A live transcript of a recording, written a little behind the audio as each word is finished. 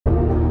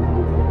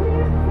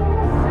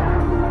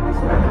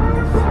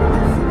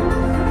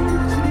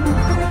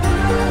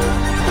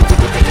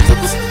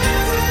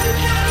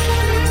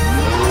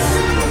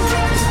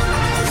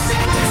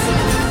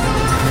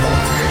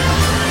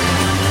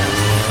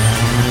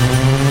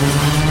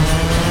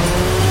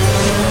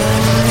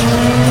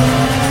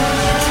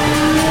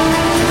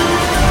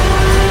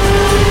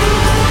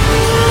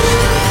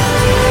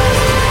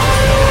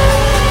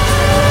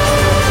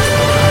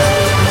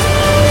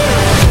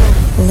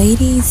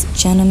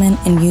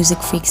gentlemen, and music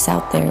freaks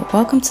out there.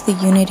 Welcome to the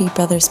Unity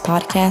Brothers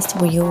podcast,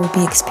 where you will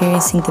be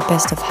experiencing the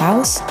best of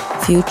house,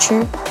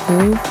 future,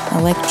 groove,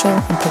 electro,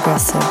 and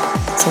progressive.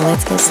 So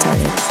let's get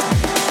started.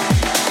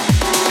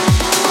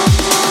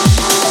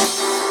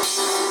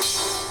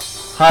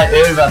 Hi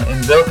everyone,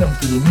 and welcome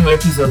to the new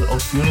episode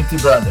of Unity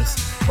Brothers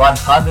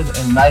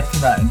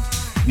 199.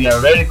 We are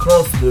very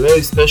close to the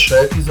very special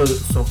episode,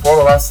 so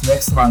follow us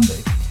next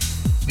Monday.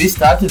 We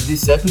started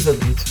this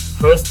episode with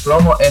first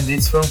promo, and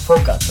it's from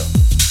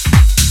Fogato.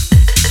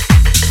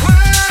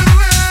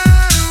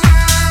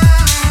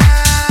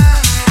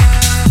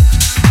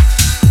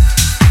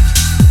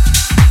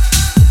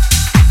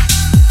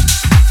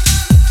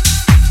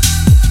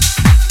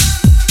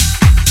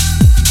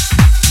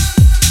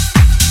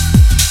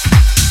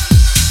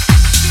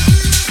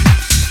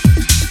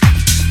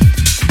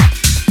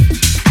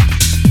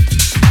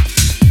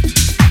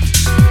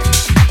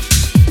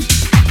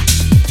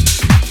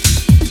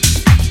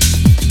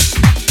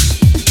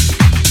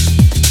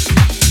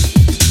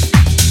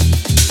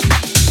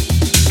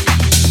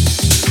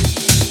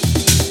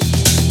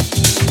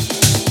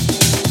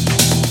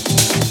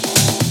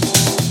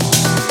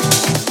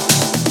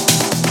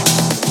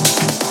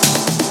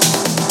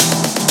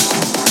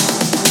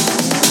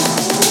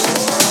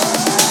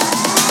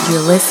 You're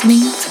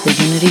listening to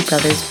the Unity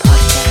Brothers podcast.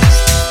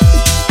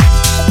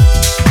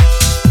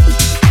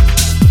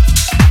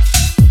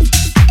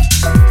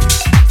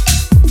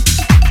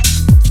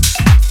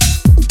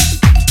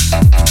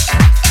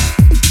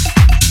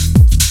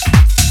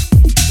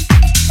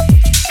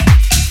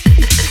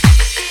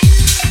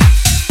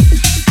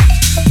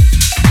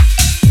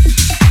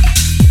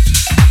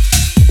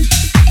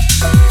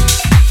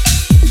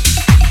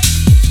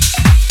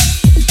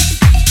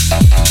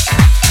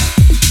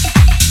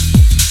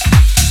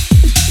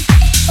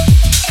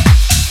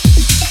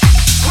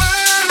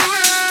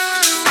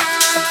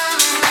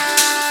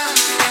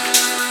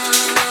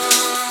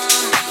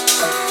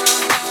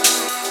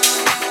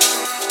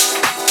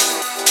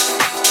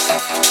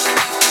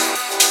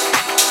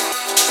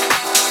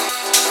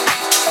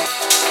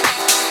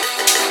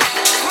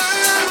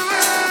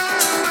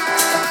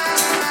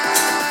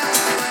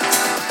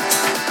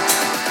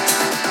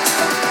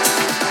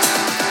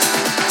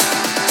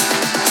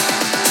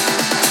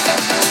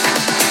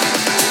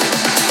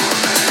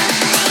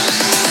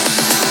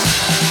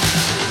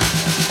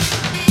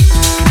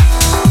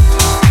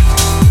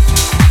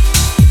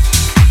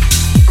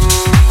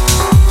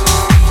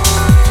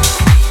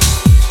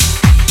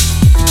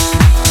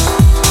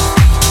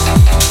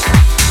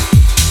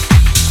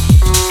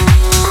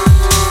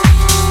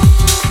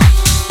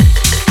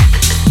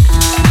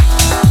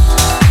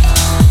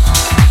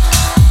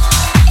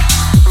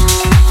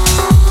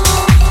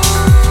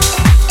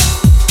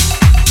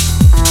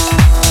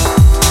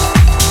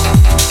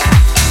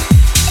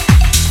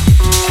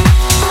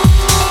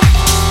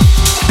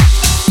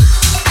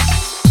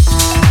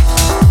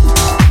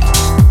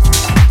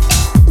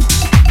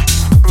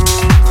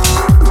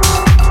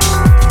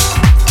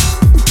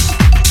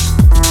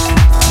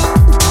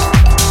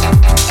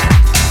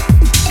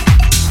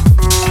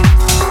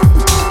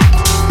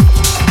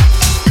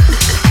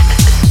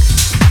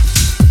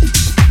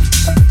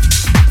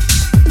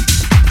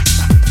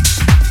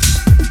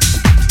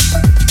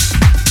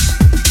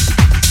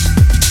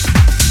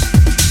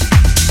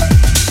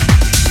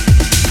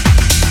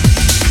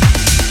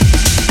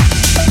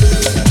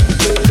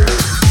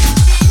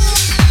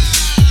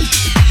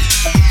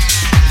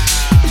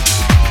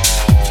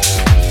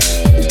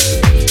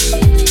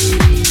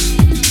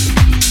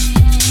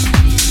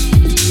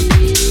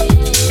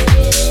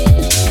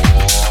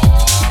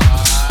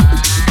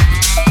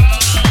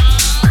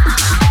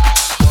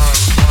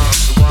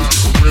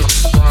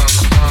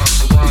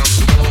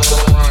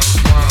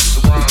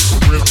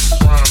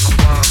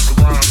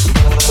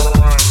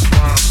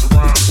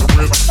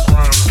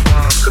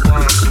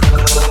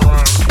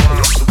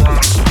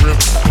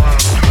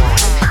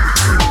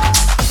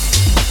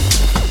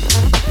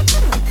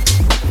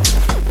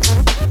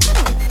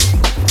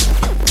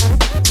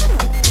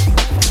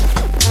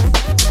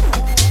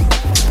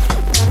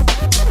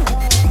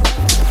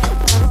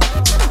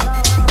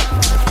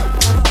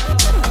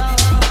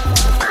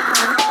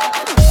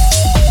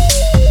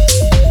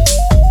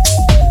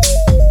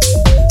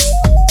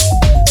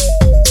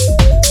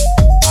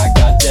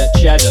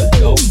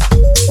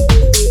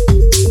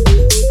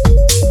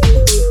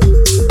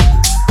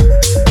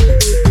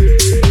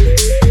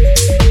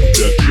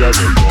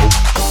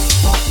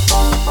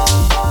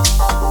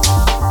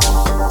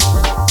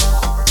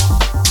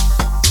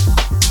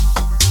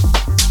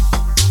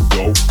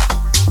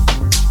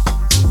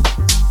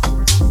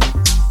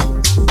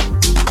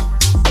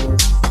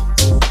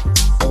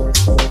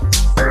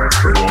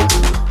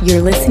 You're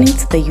listening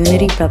to the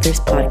Unity Brothers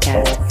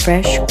podcast,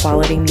 fresh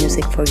quality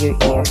music for your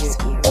ears.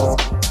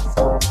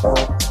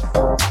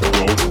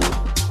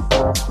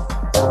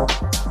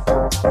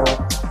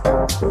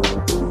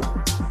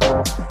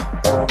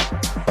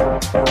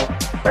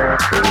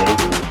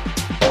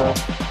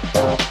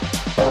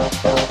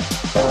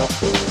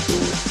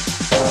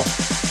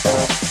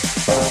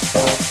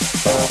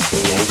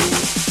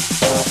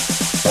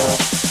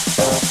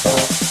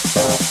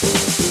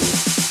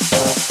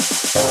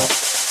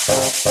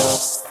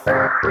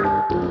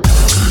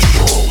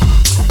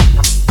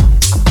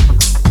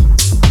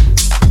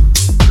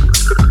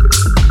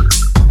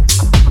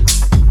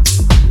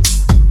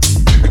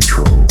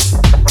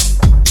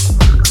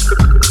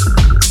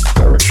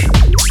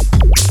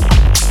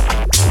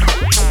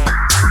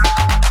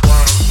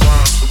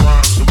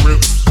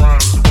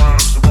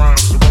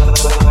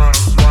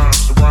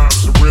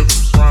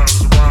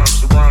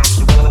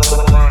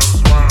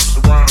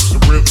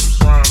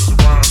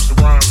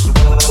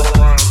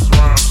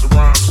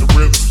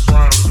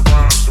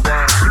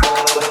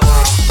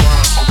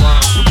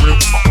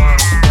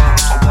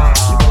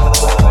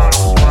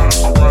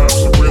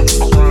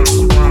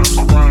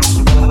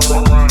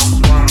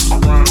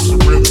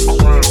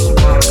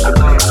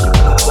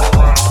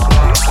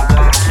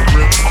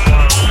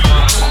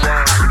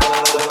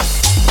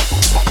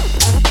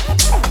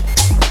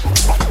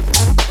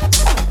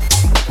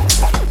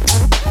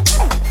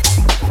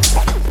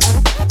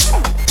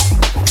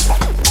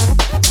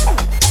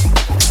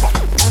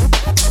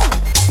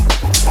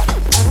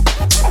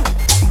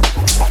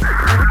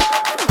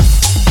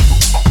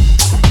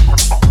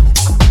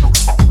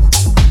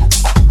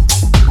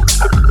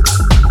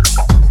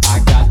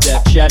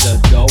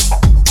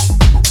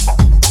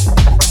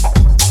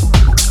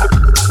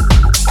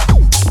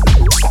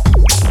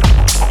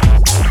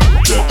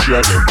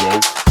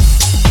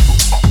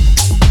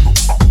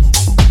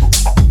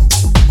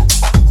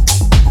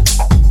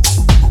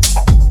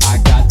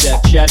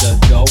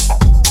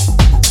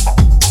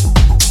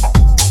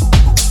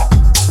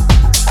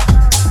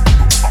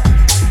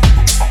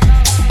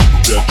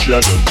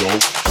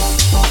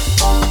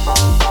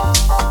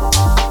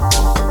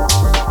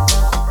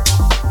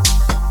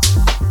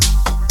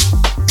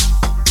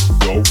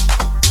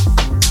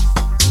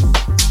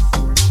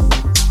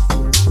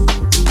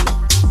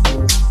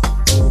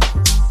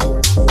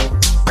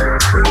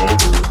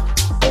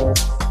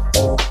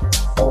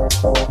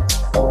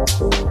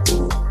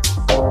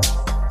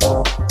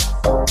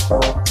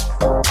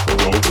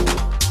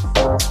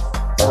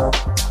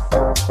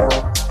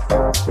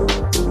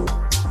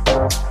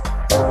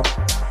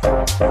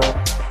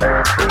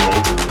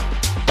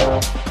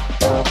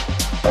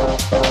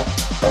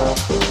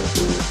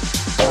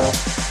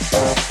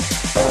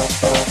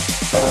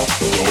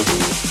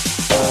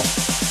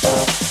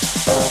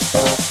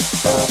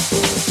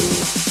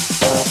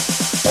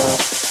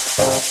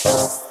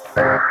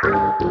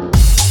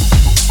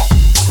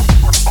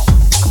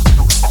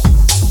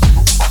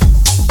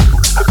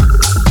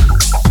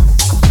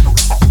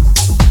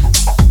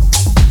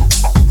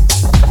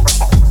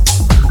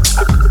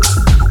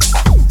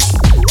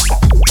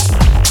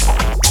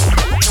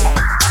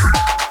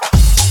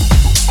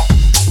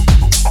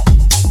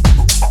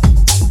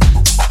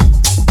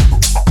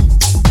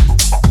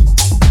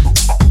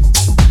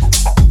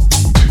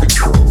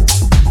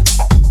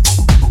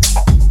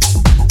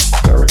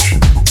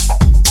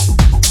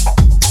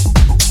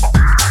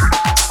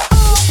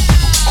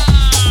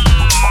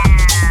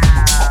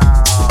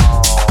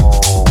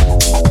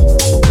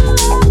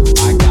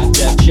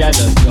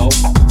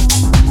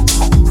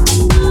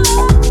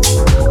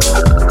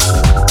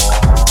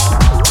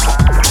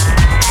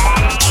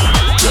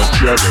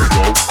 jamming,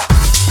 bro.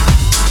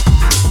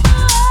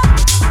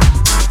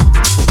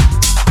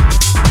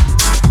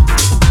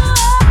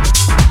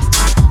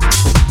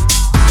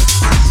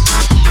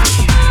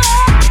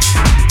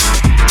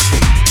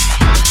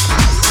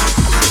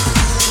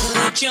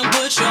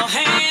 Put your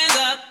hands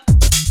up.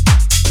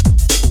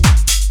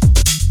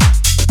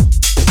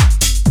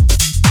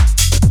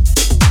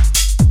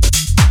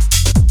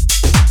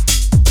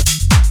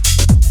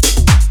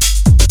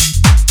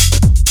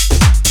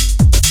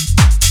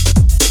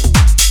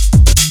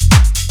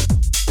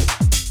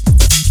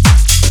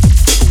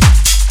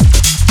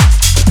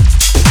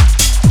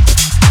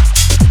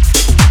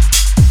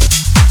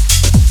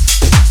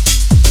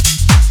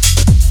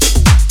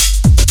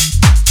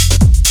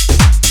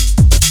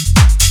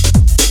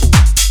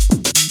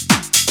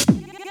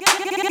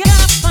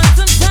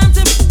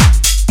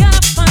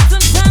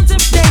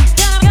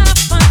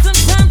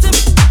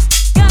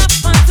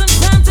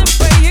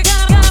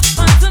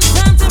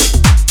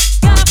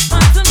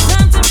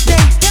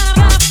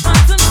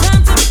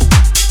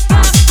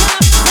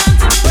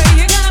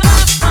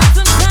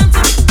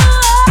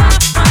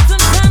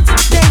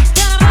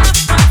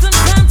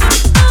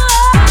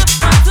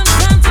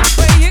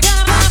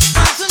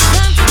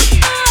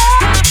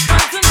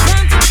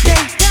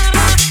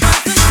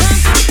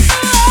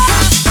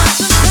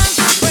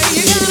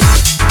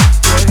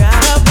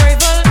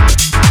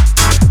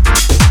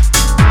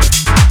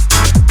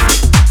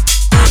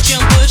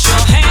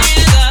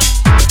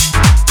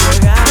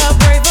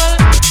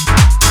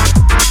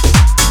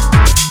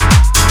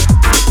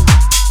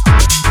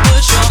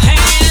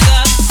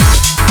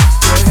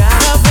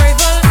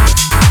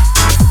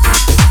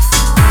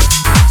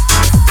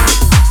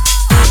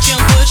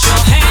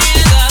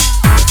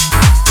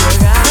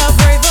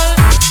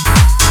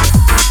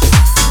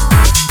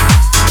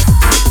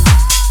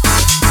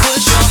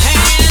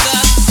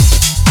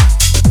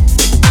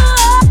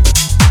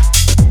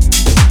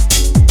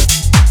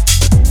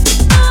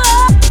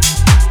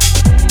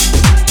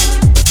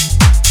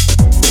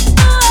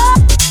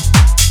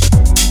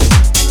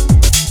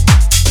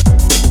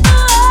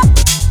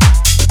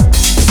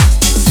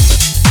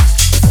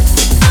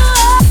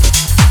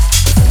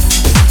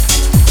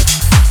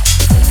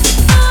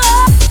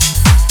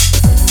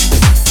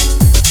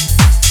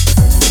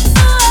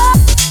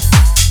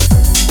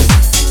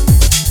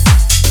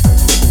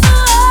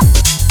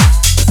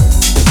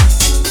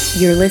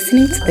 You're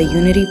listening to the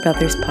Unity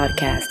Brothers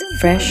podcast,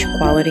 fresh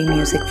quality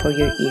music for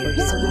your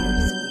ears.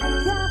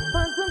 Gotta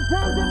find some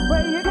time to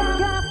pray. You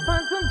gotta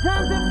find some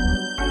time to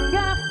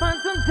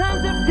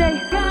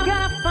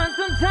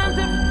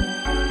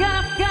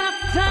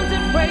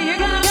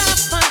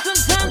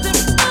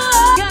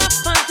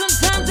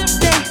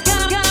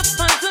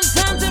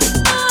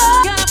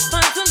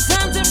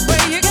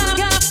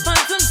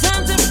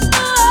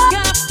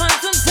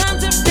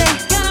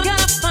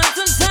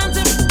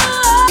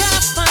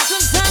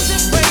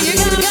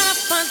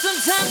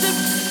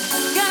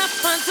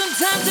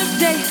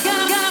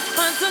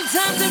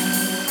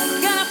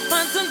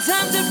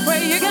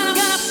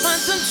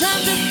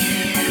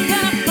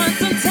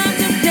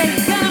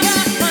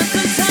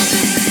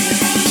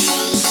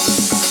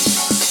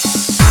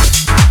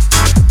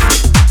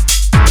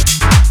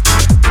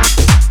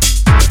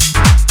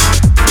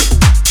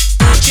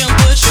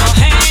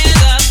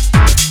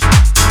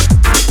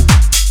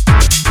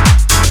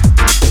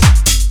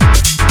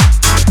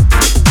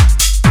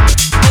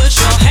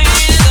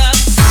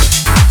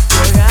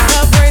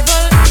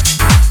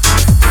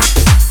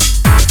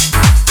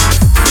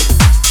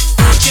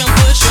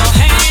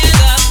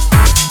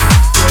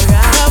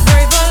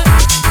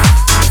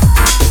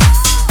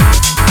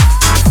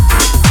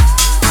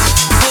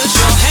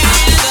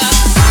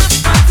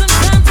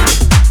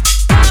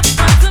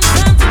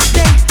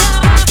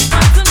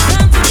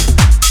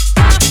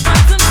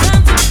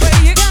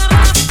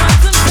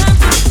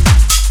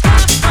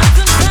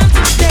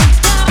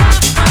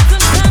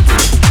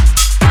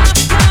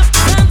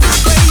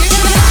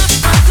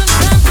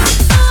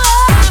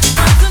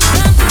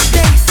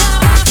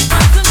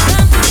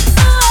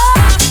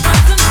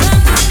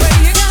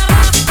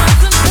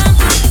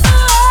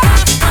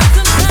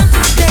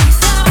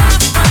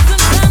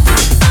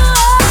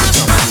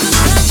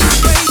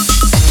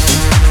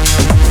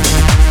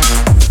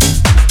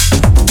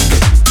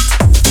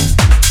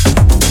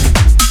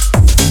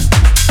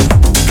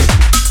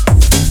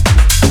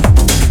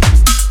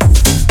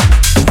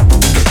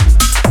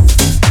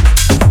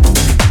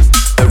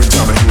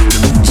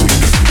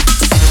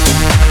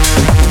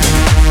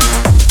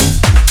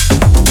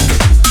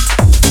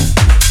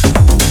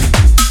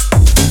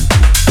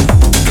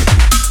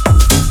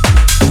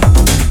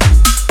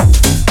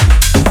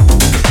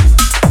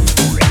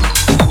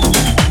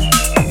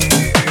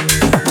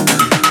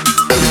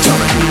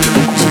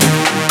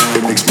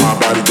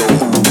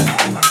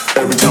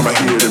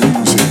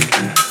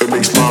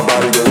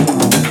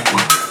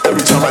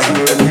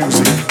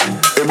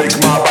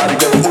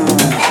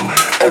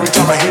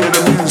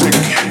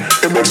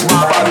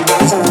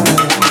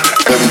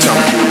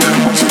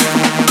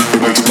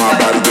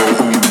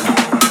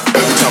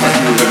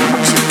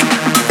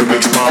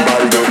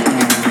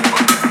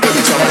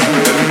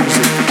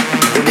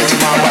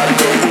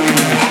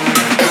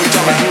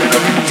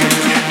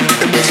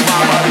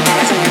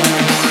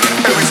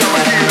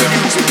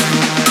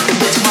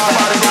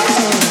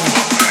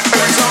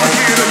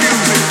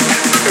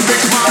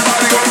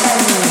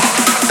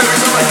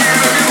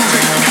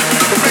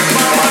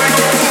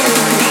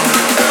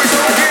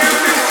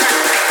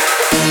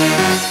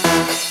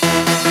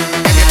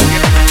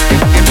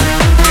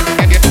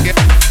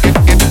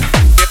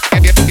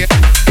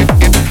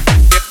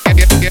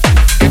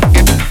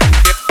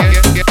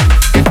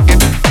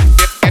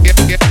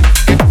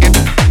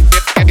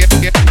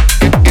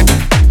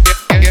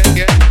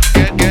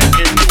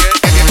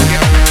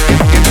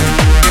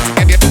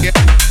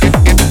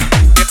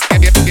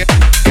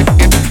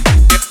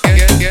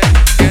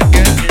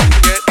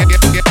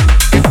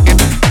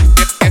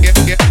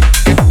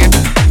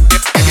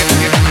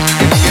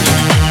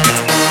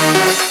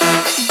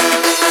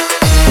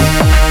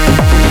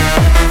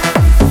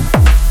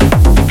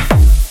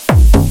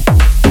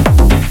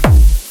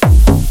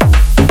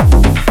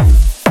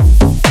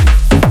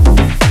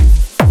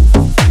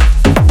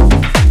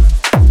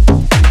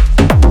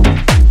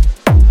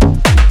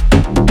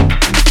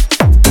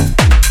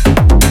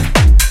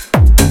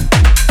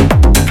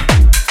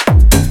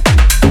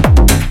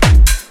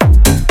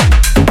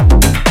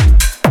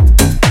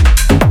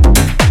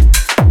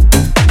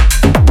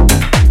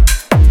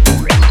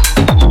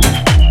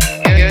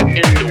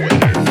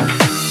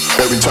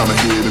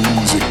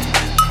music,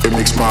 it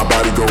makes my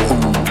body go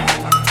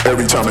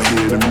every time I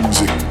hear the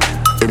music,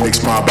 it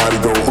makes my body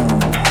go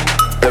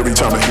every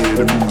time I hear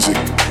the music,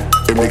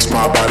 it makes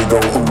my body go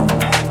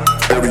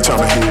every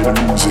time I hear the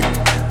music,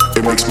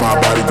 it makes my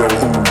body go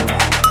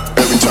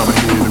every time I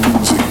hear the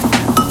music,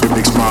 it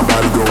makes my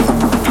body go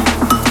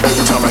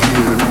every time I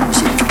hear the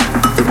music,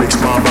 it makes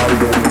my body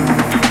go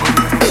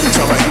every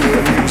time I hear the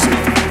music,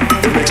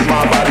 it makes my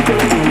body go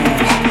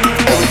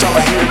every time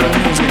I hear the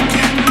music,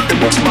 it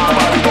makes my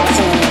body go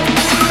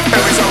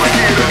every time I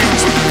hear the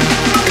music,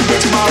 it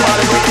makes my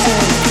body go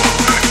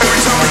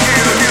every time I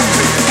hear the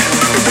music,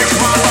 it makes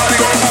my body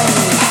go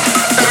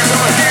every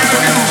time I hear the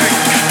music,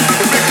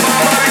 it makes my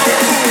body go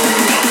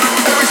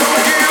every time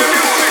I hear the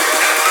music.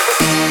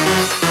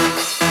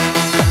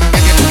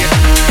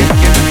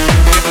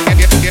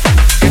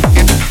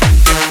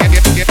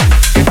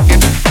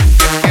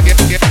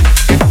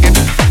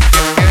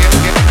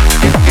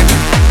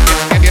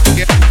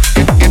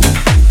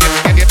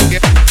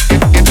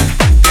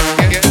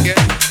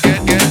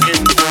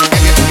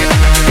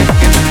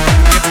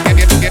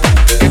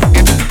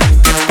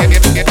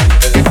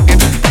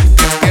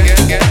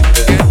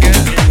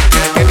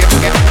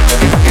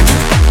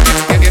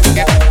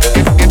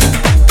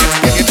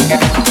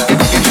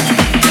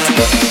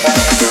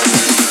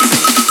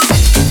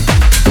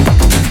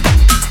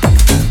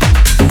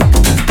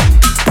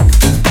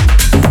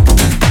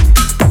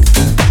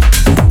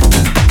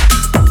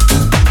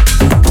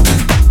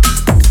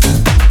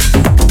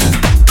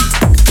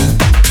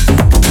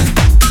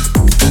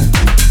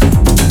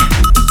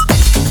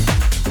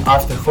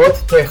 After Hot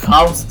Tech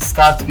House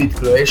start with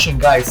Croatian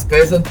guys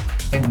Peasant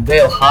and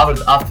Dale Howard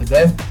after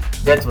them,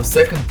 that was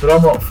second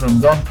promo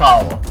from Don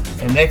Paolo,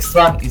 and next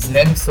one is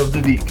Remix of the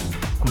Week,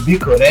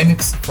 Kubiko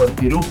remix for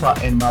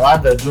Pirupa and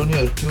Malandra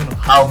Jr. tune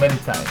How Many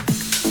Times.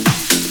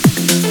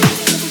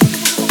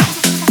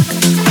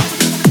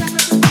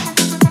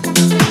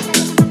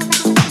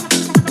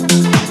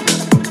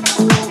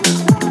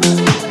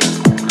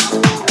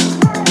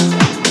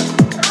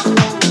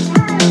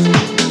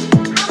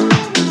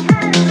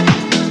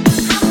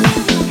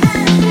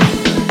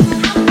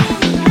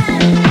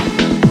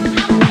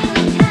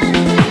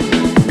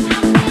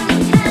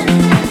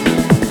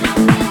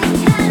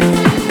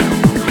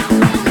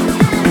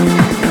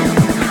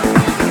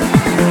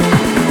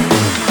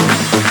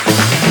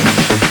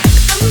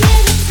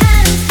 I'm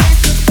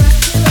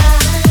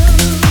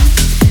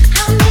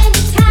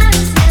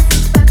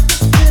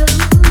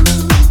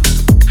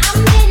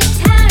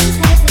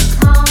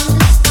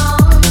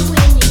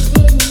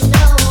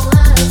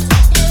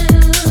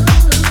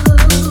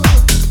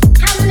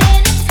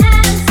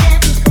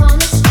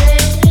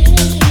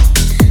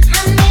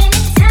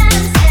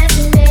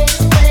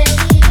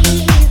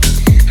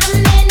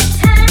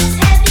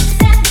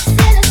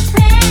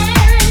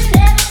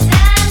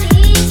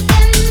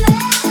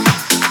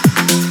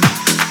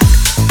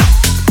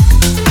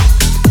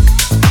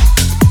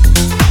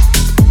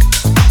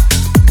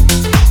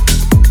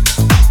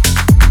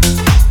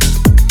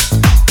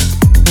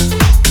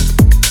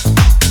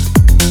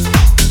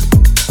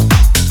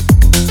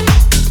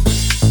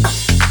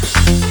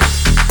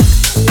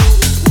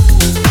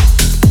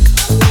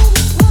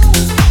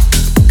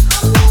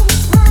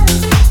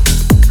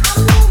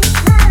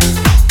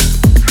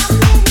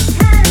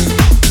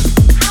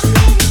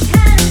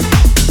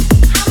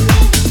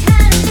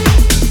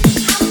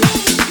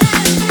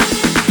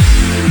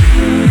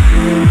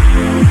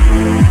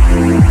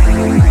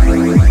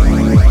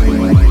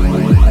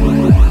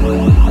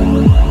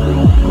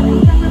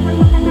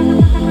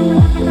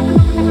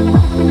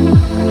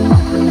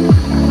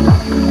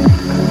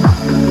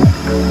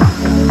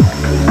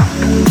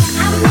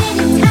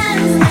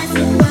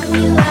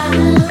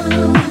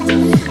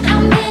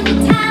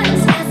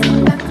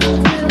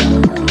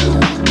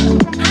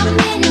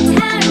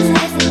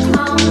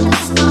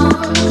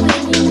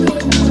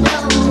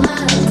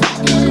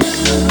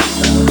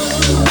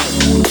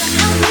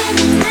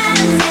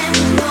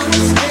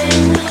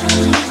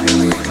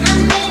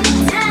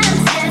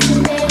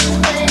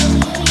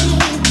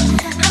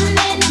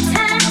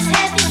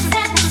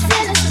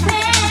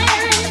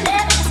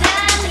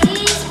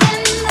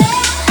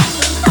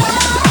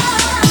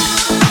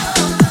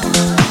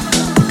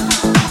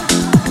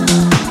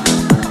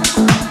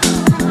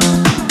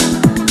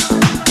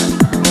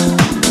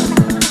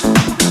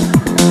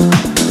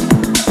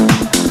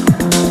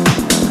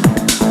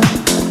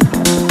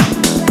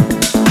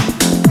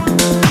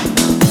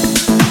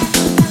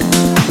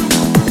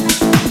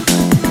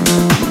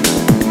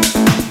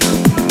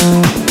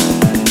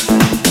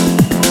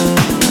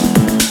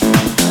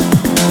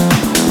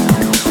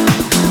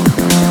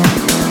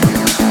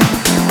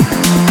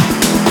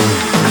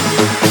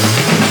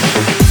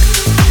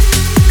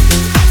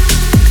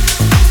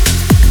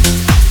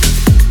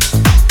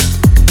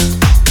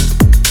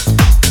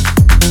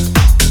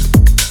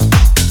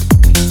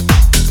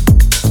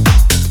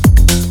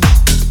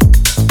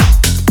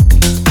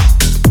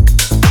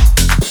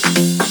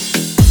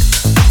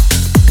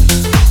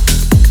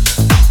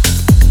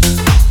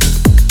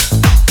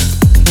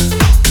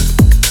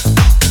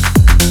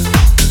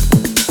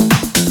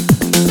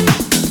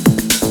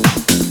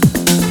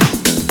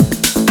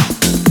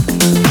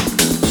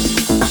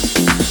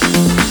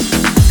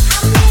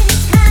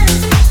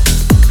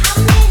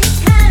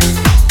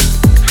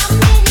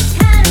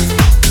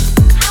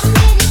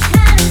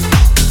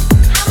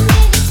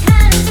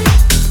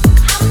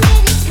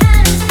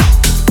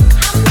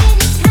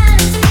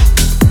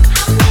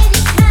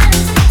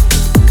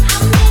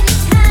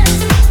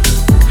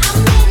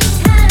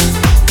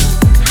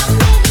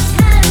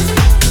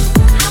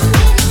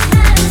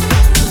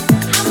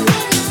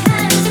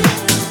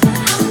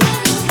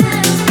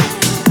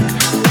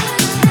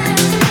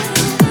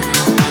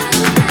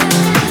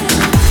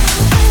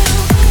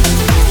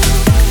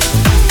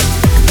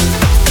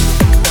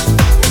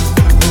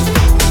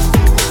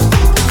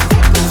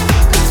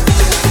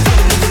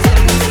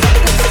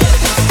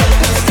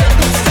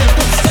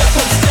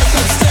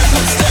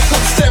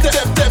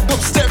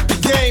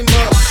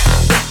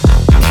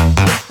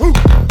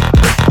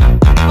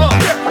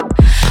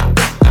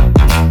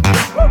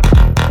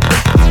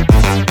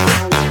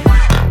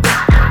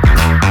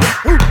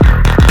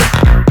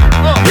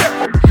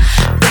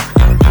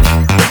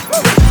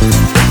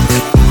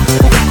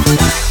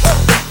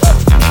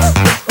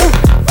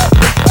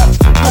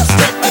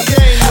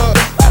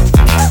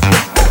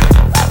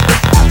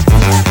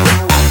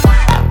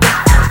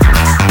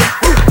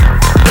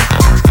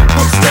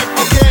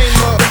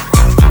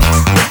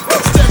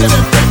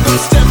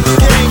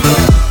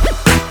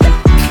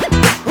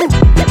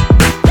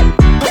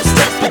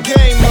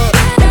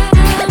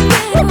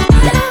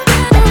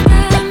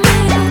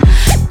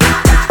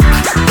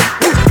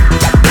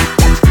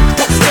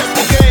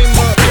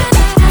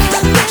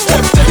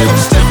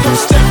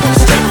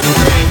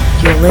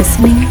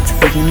listening to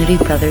the Unity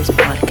Brothers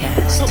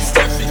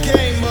podcast.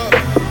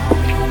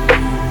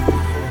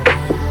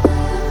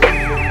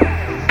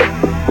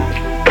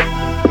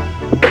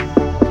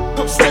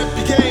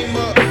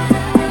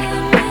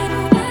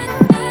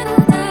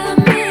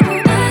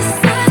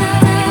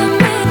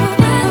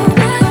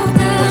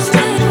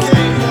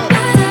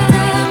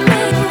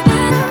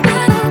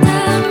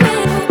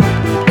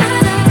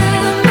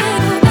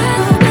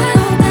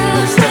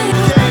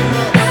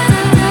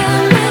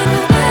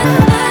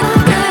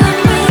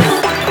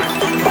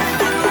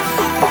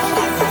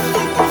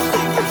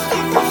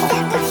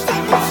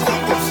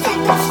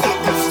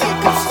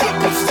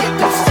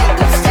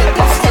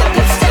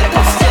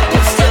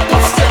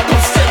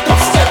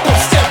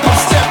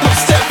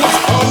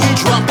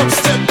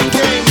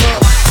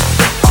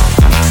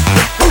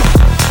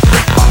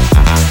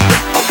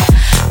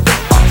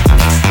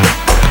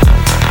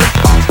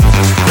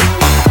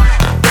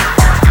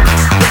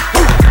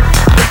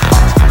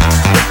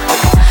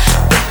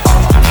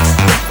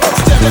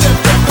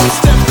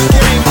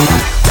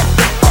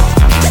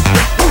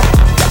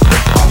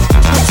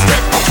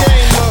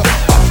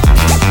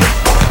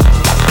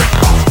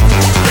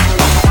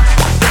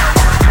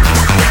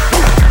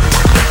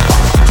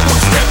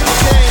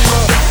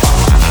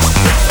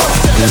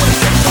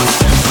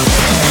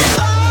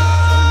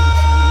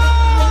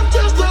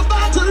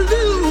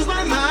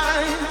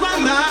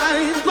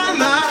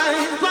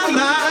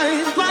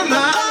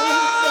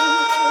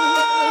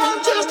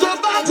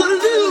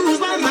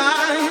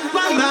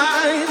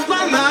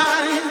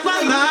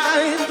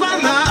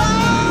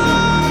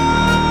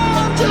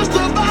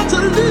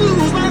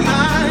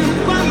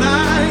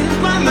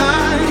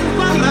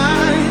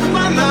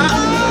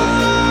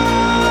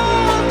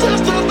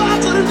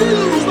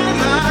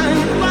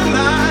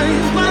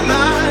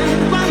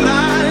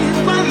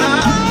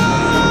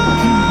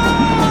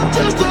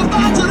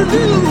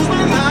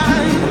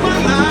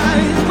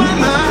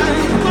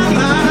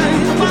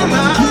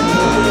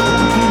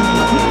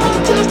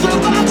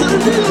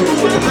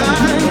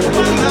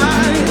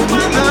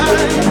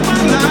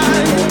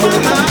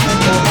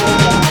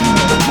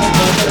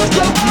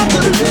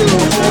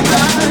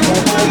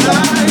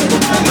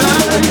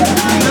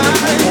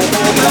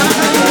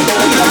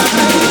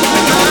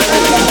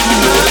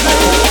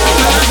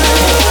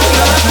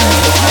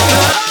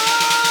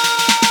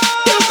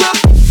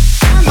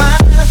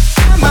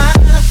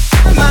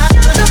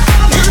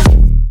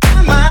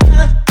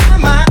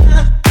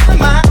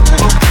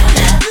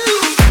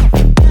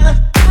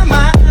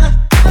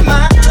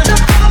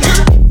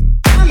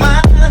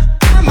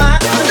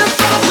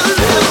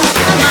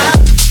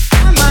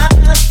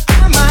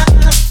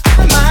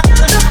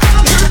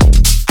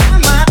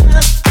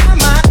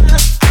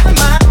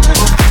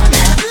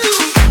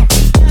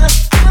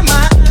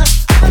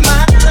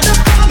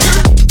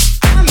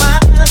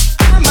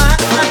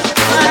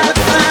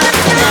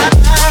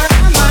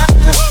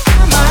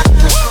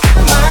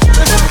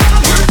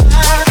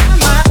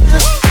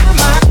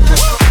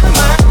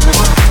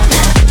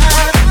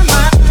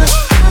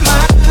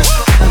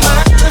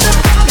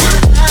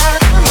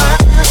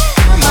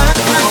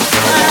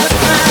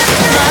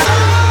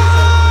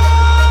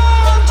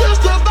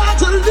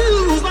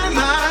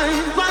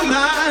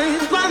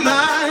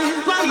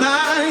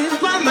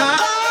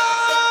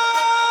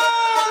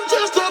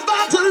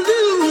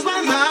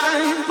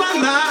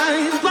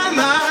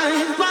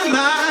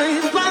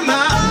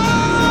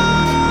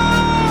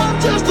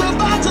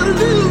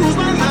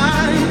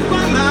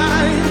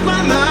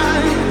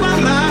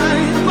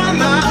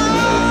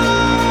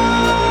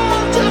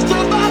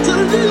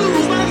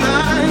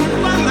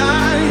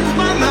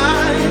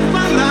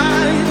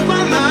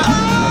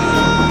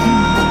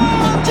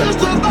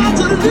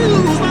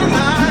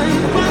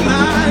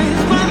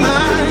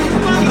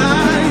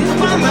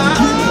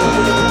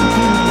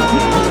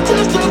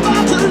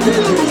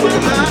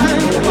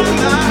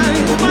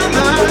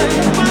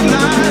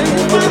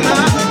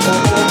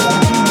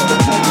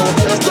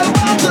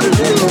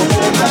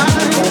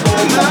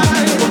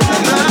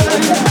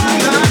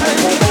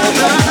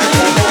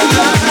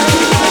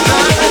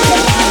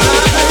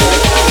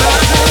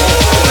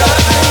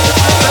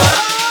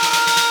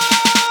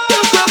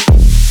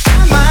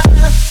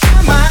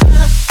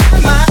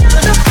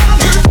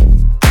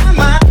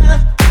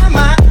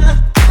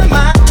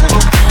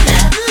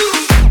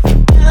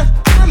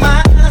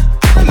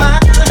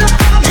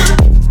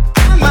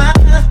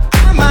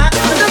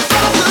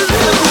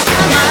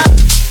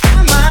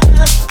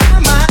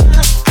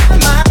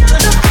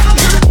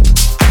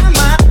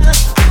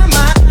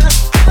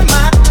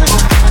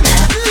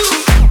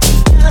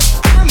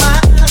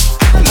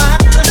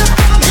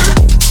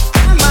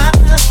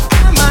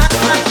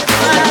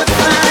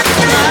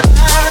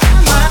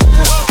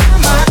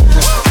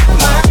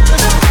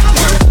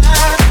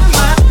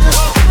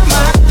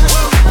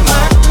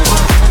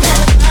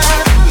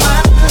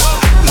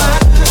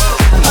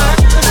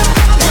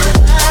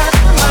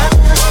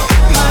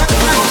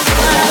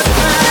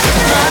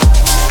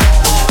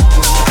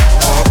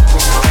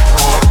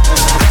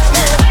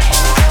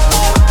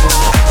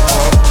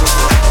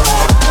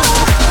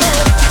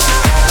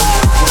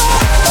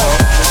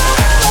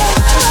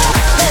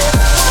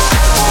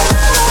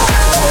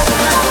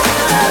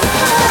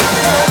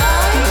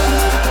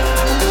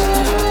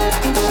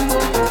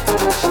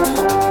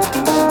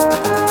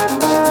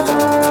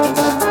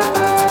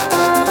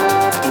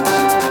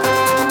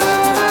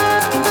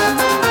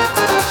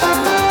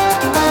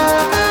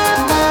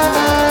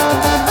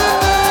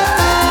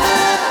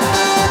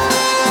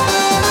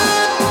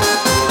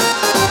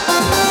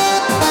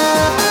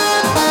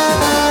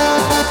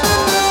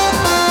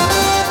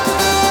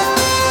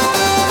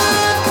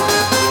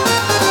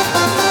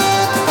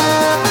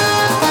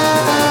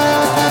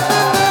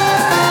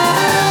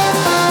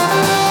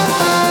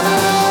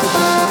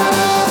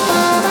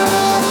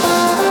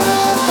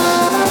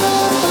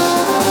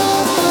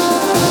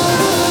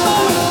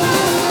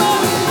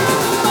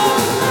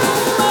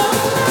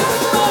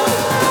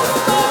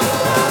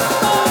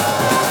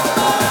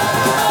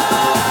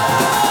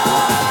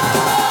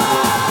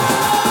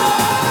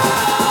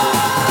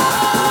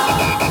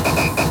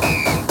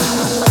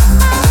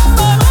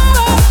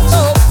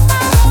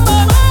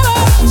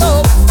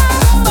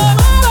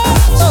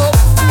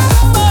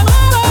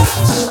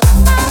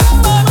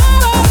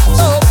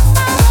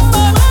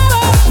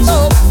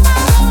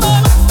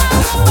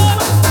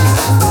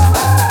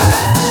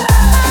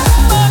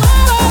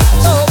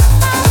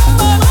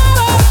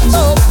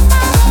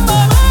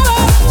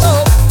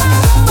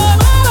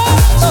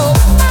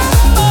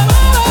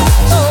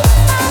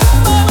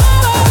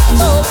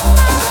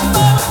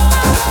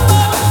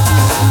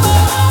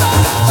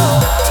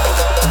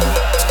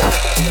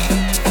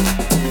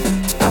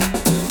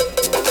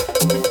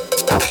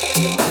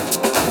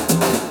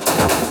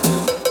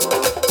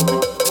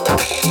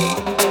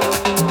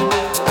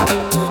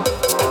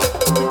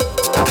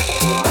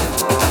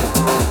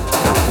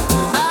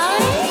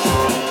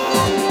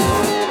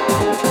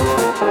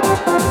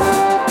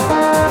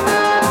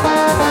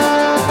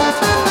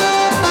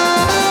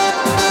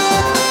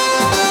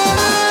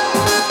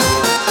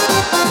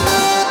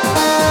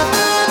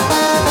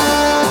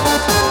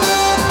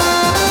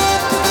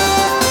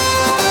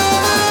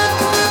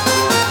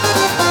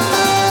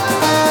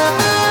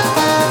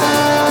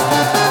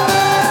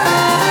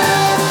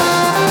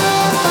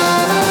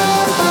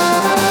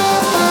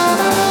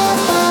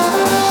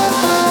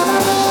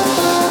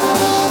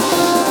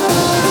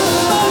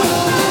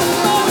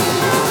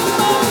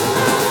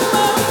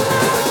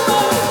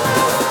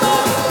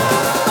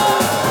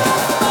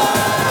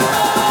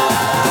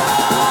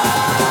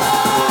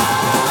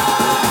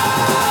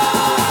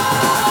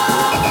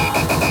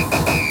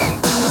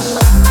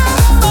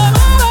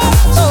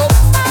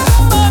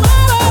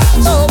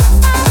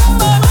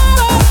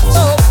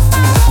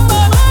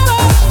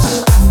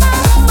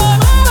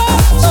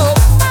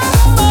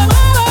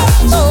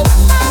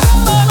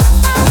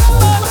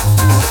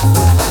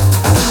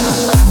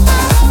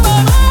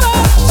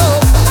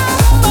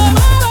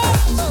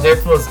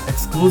 that was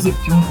exclusive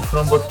tune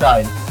from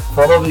Bottai,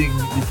 following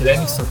with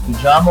remix of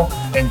Pijamo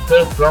and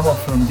third promo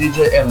from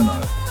DJ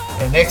Eleanor.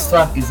 And next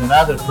one is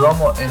another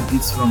promo and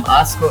it's from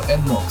Asko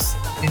and Mox.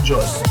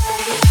 Enjoy!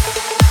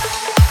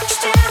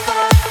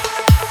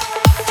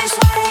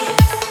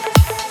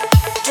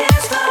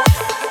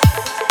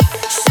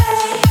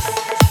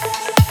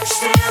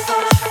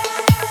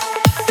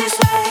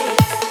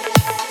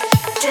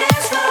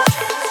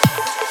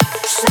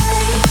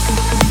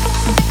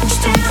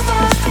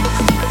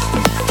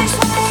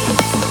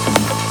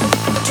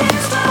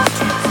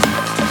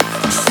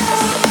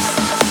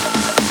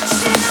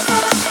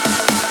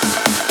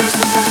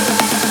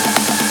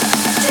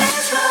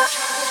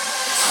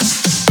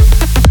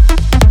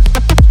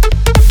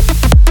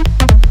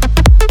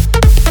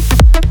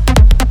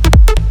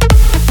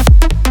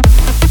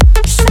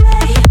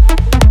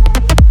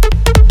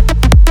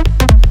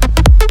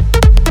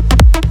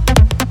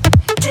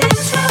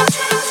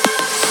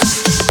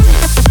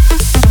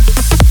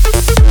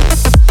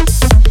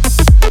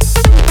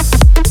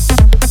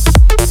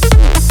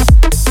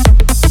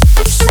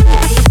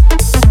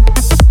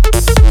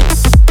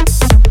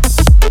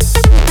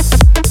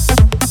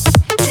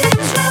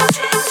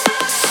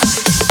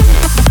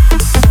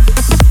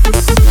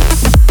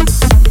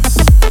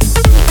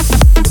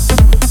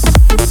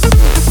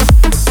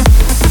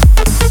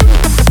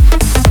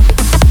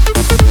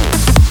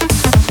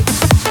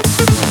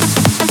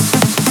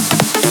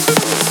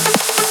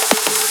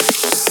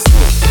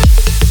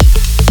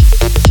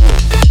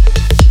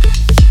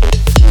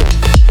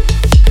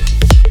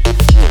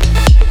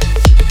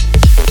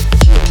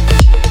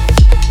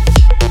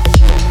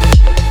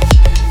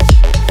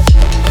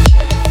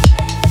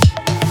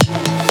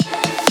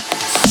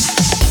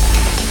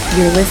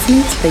 You're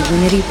listening to the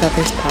Unity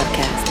Brothers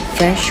podcast,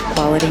 fresh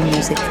quality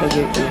music for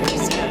your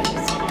ears.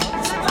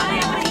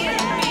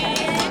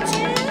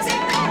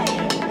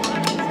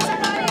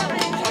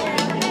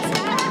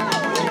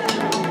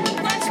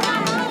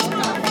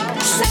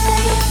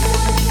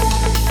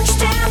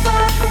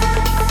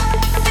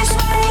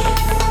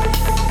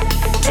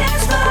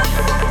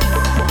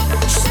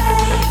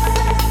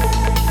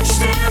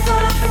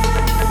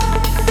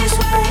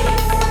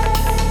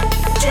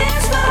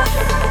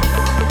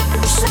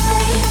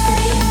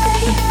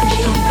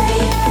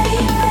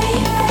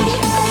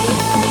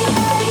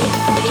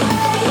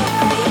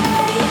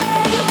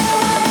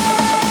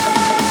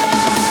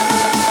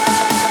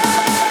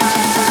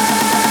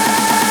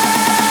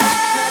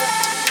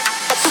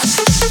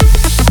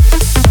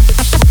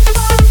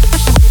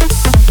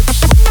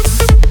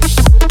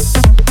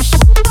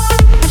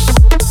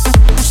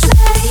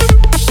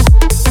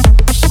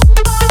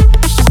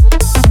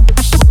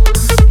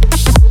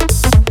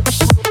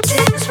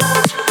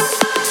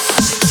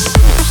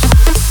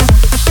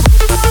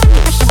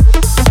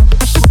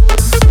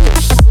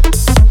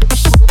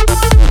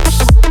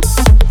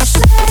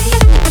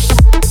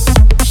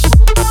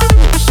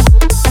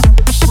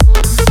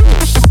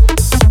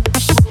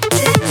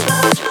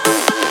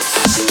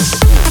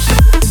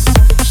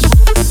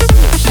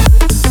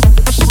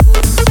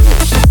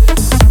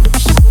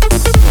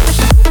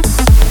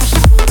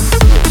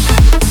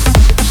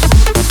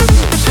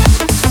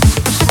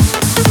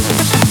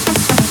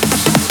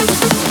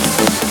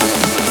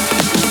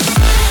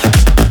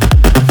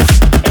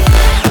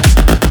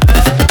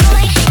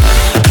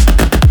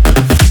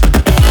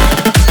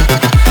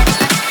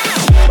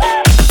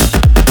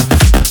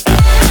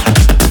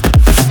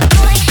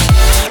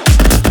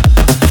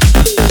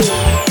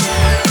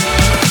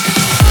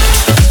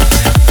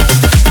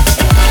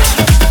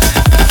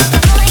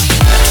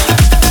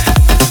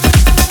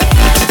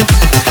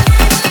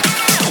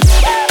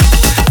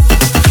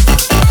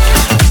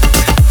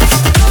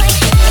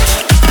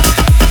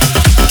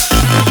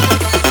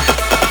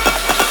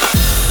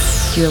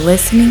 You're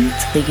listening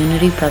to the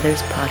Unity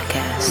Brothers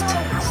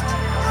podcast.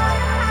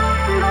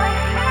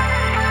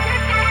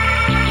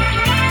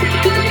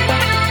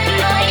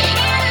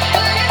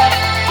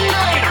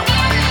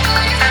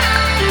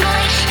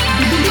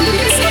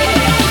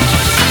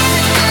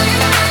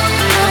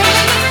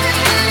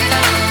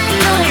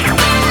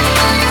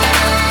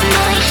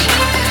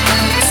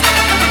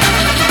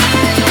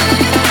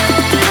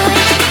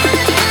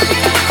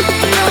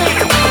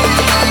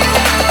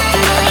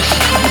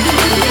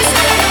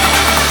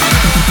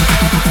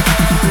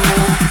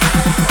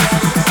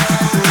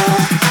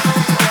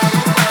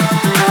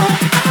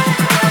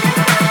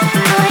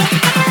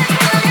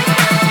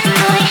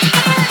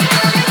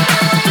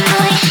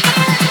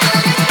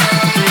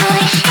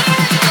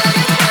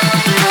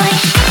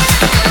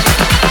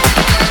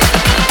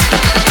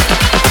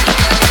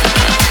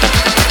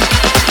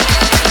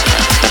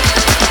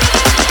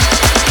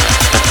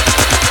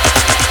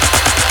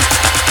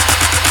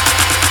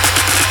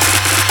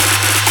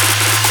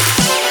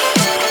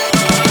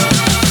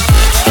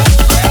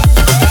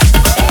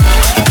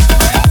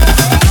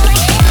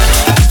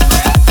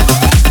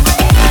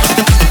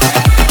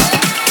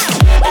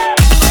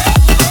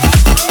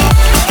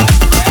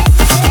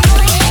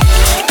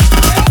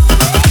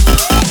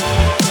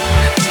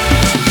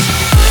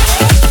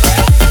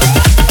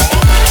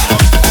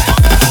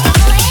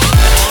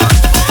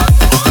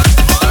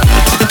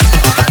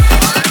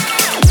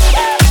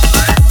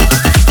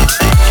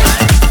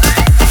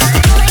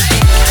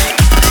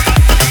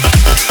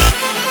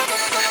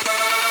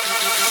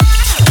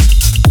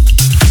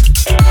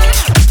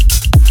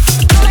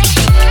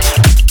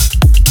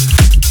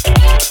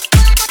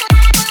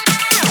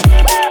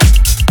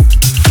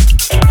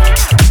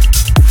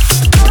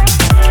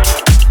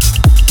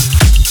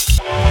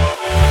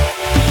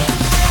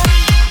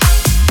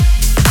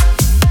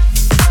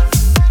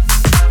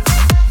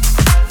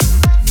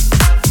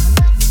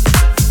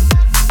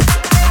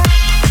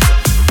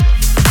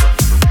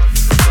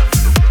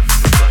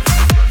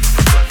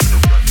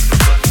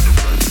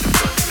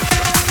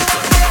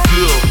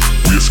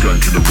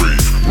 skank in the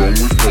rave. Wrong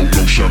with cold,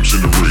 no shams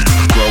in the rave.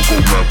 Crowd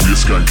go mad, we a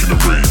skank in the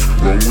rave.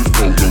 Wrong with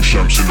cold, no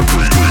shams in the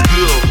rave.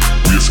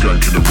 We a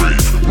skank in the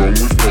rave. Wrong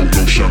with cold,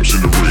 no shams in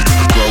the rave.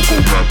 Crowd go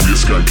mad, we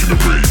a skank in the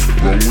rave.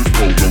 Wrong with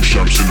cold, no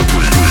shams in the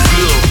rave.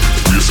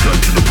 We a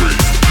skank in the rave.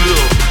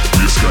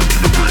 We a skank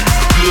in the rave.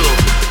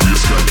 We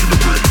a skank in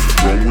the rave.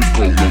 Wrong with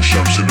cold, no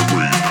shams in the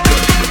rave.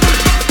 Skank in the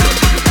rave.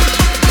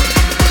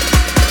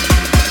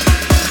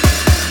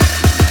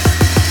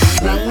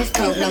 Wrong with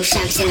cold, no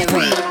shams in the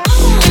rave.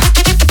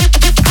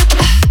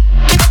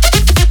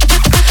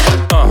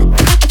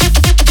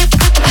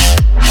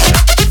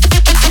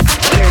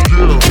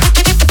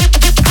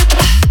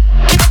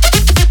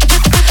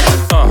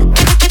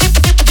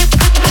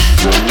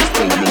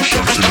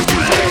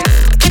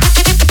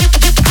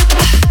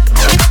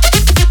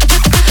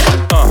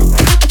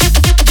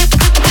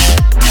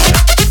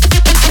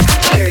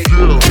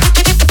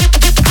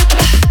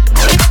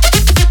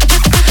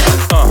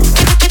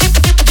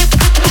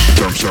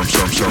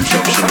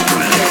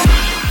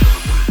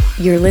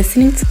 You're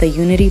listening to the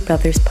Unity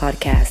Brothers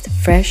podcast,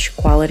 fresh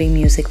quality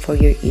music for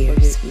your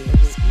ears. We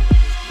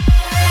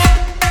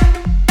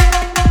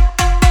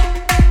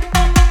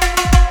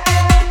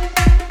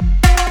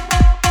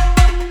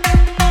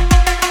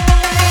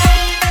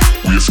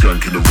a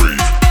skank in the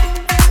rave.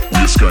 We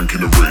a skank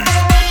in the rave.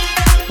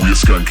 We a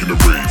skank in the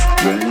rave.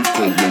 Wrong with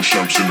cold, no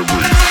shams in the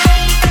rave.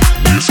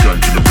 We a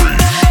skank in the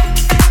rave.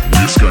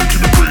 We a skank in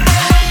the rave.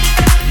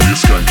 We a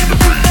skank in the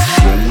rave.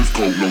 Wrong with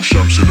cold, no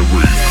shams in the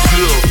rave.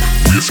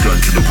 We a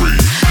skank in the rave.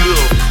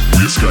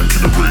 We a skank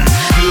in the rave.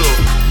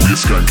 We a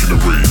skank in the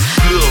rave.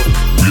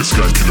 We a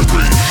skank in the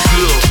rave.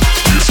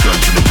 We a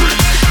skank in the rave.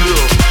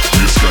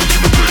 We a skank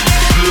in the rave.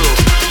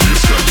 We a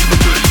skank in the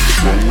rave.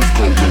 Wrong with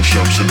cold, no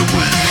shams in the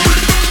rave.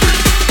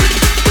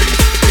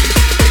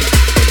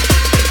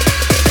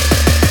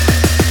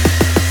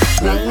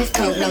 Wrong with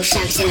cold, no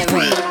shams in the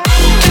rave.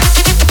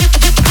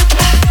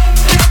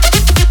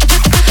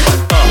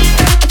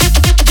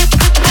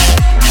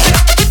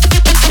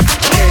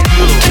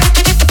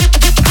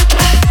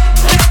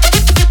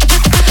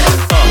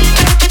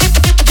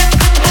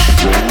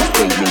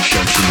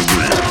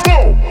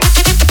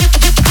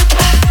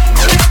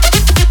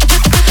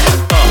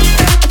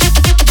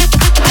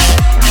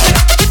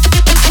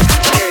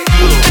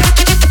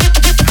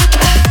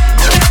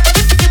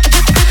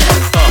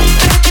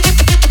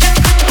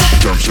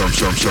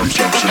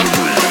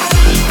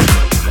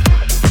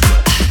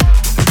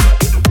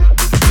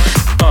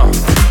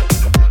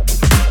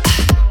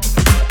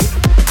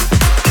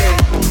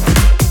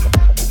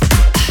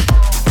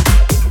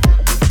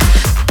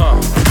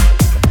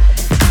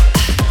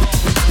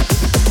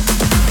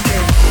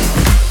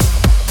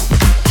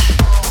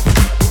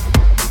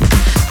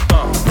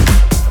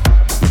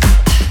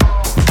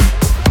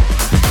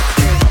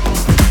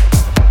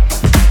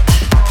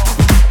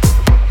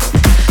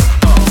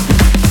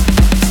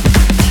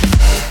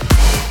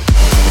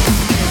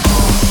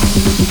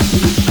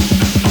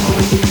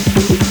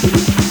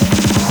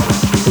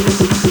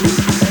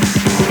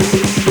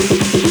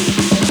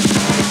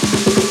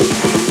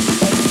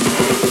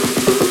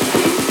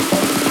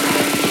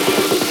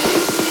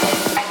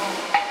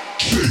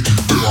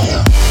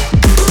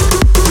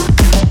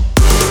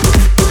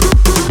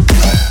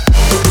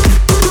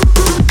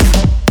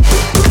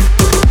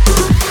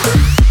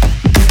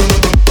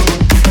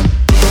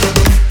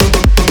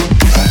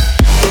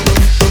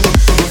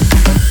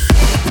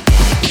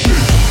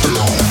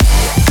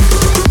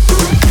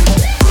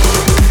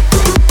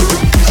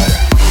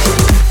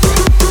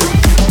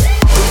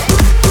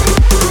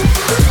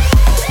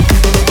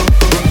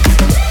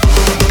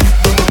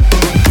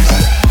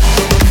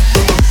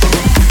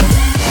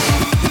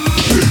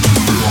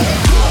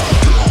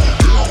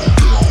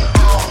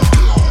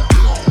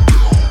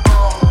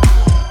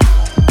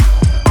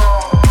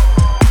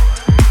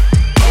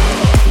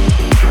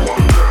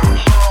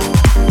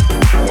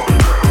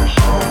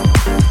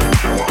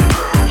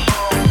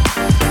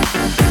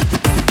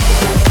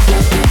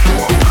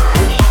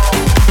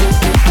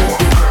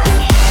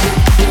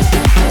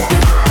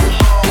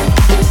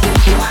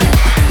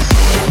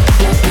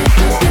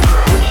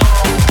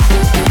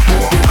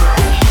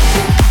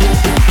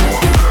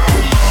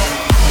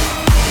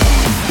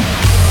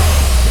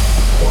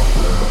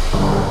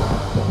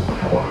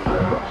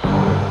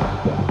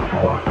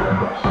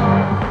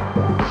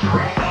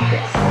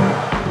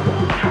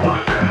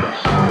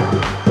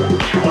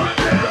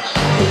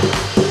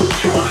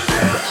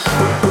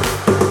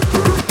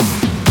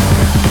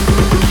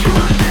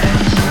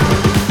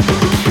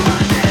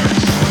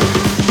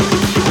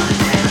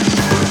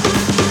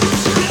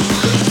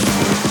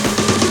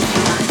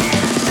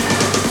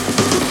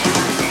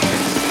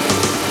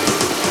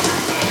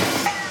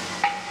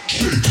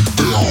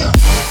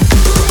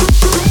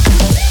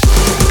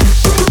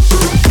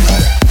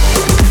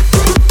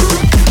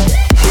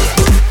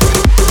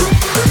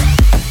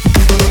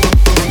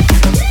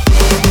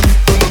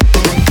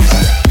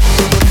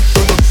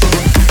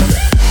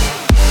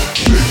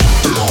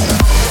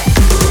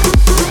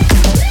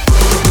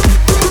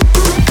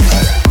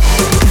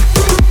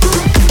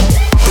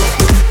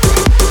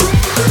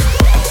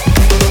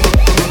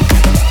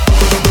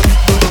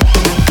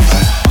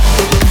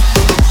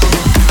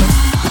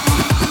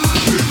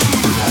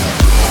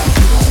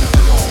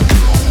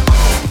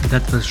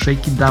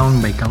 Shake It Down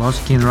by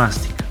Kaloski and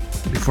Rustic.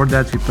 Before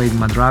that we played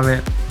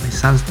Madrave by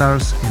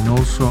Sunstars and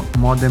also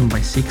Modem by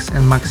Six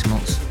and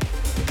Maximals.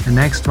 The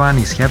next one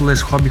is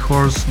Headless Hobby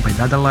Horse by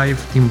Dada Live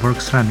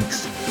Teamworks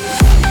Remix.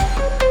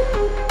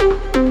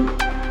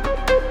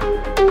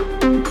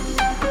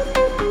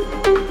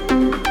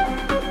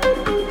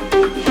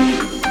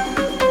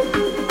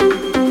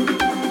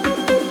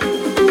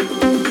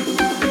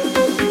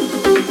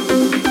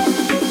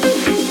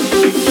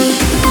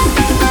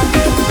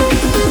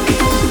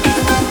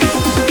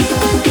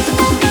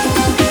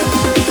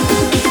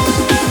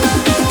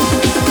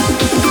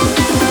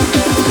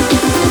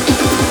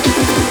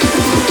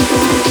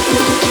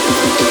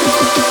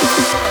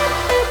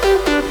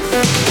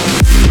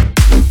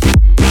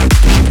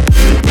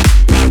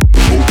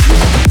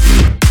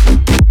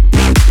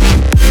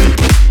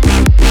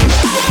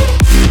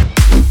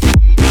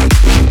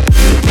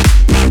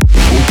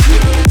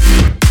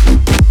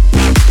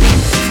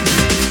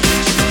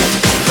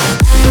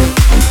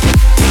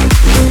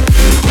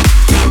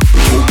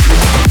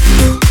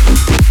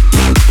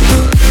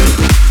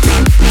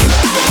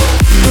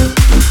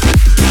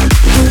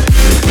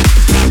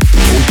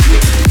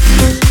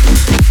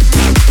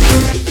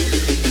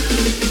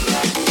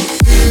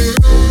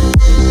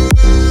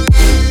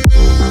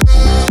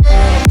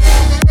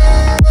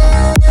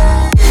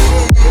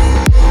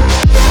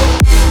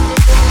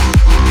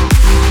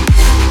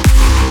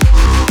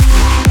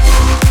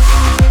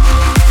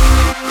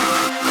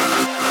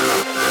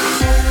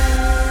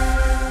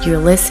 You're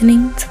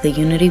listening to the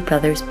Unity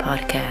Brothers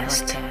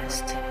podcast.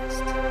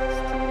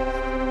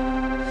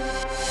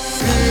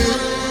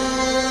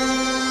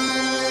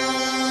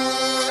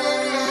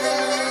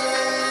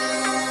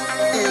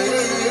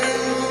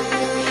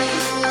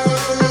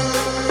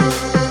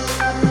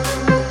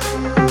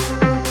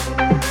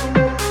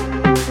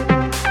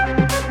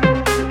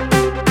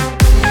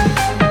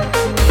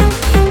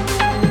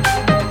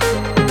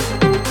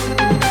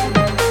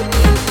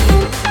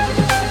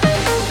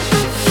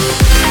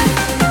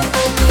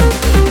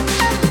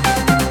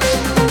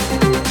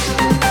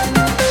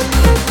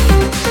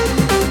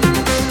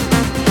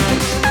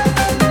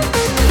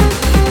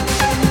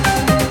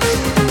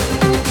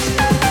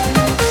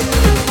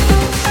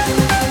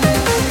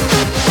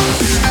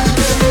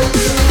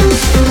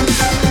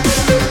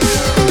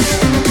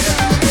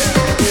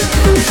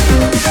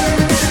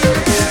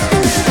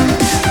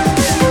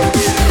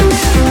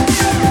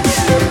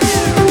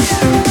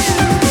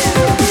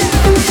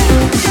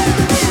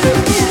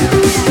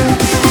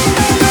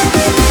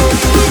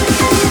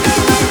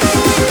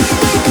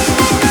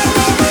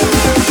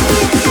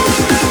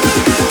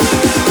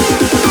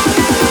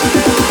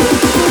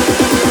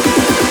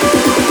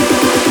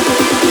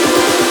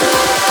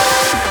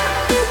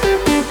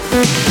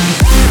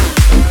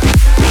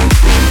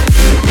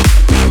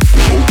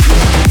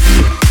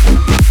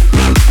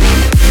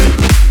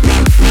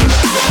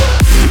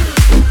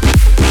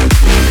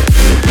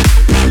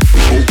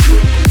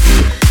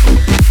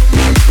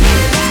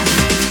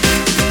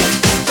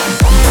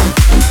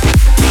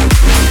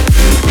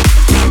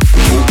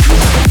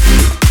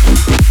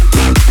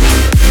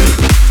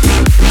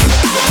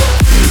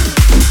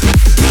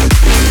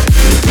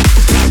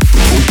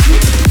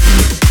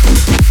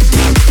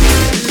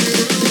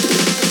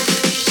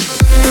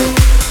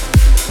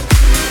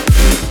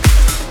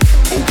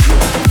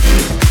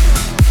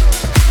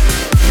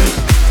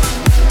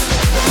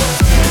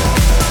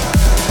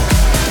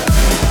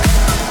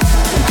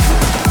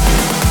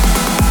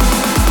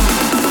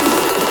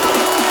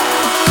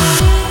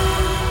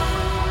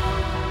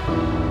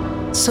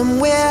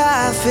 Somewhere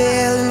I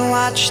fell and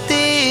watched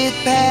it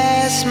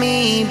pass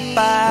me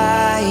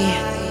by.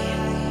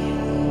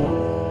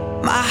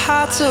 My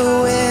heart's a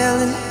well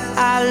and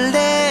I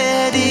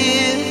let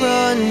it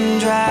run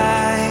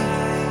dry.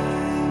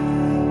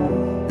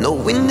 No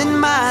wind in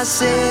my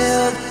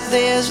sail,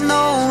 there's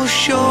no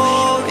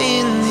shore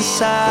in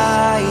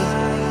sight.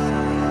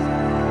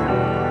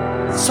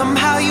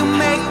 Somehow you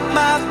make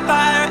my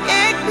fire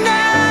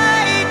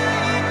ignite.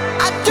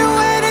 I'd do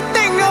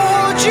anything to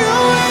hold you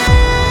in.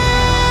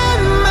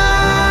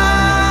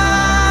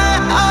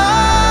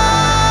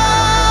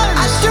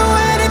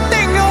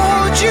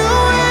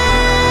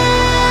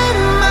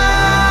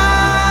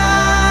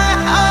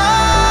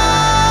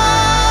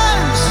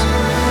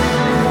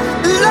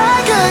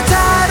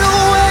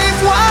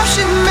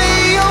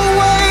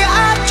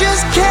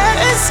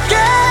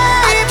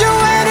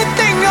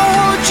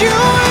 You in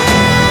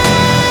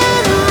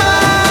my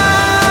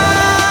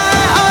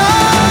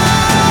arms.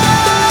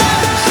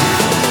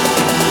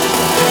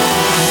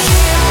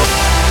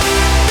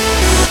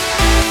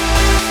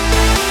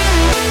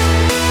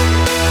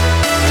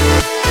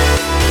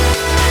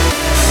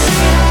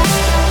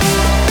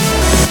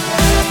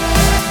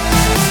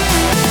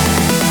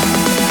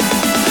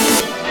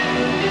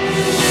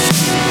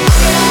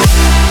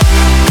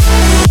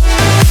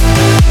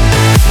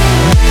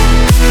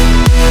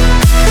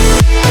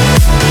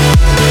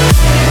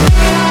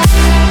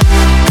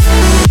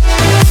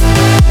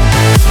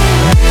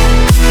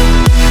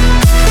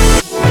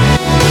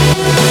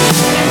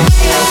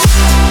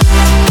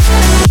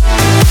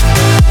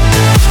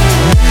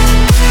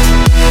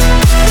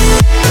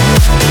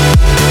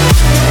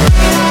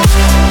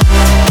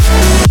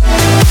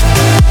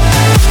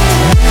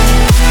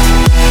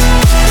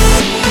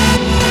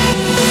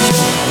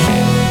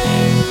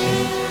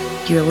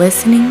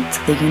 listening to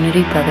the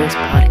Unity Brothers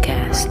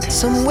podcast.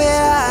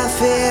 Somewhere I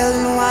fell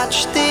and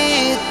watched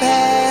it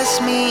pass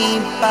me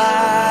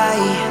by.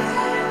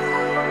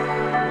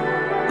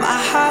 My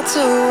heart's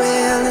a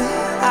well and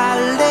I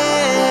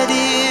let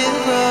it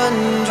run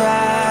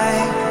dry.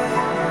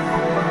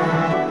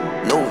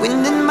 No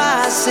wind in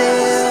my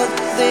sail,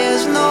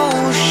 there's no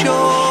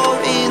shore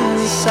in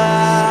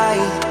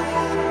sight.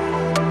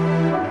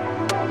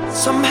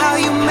 Somehow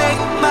you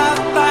make my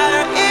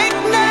fire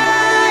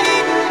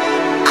ignite.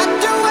 I'd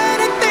do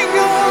anything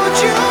to hold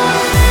you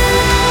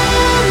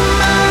in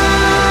my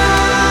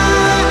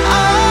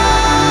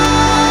arms.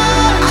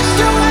 I'd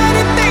do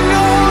anything to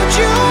hold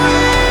you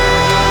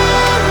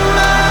in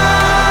my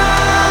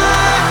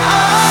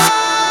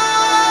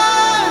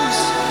arms.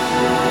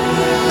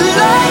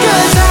 Like a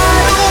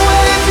tidal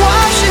wave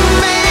washing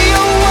me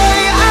away,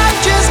 I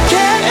just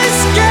can't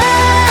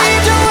escape.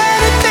 I'd do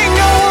anything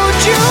to hold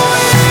you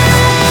in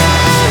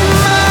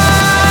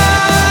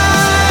my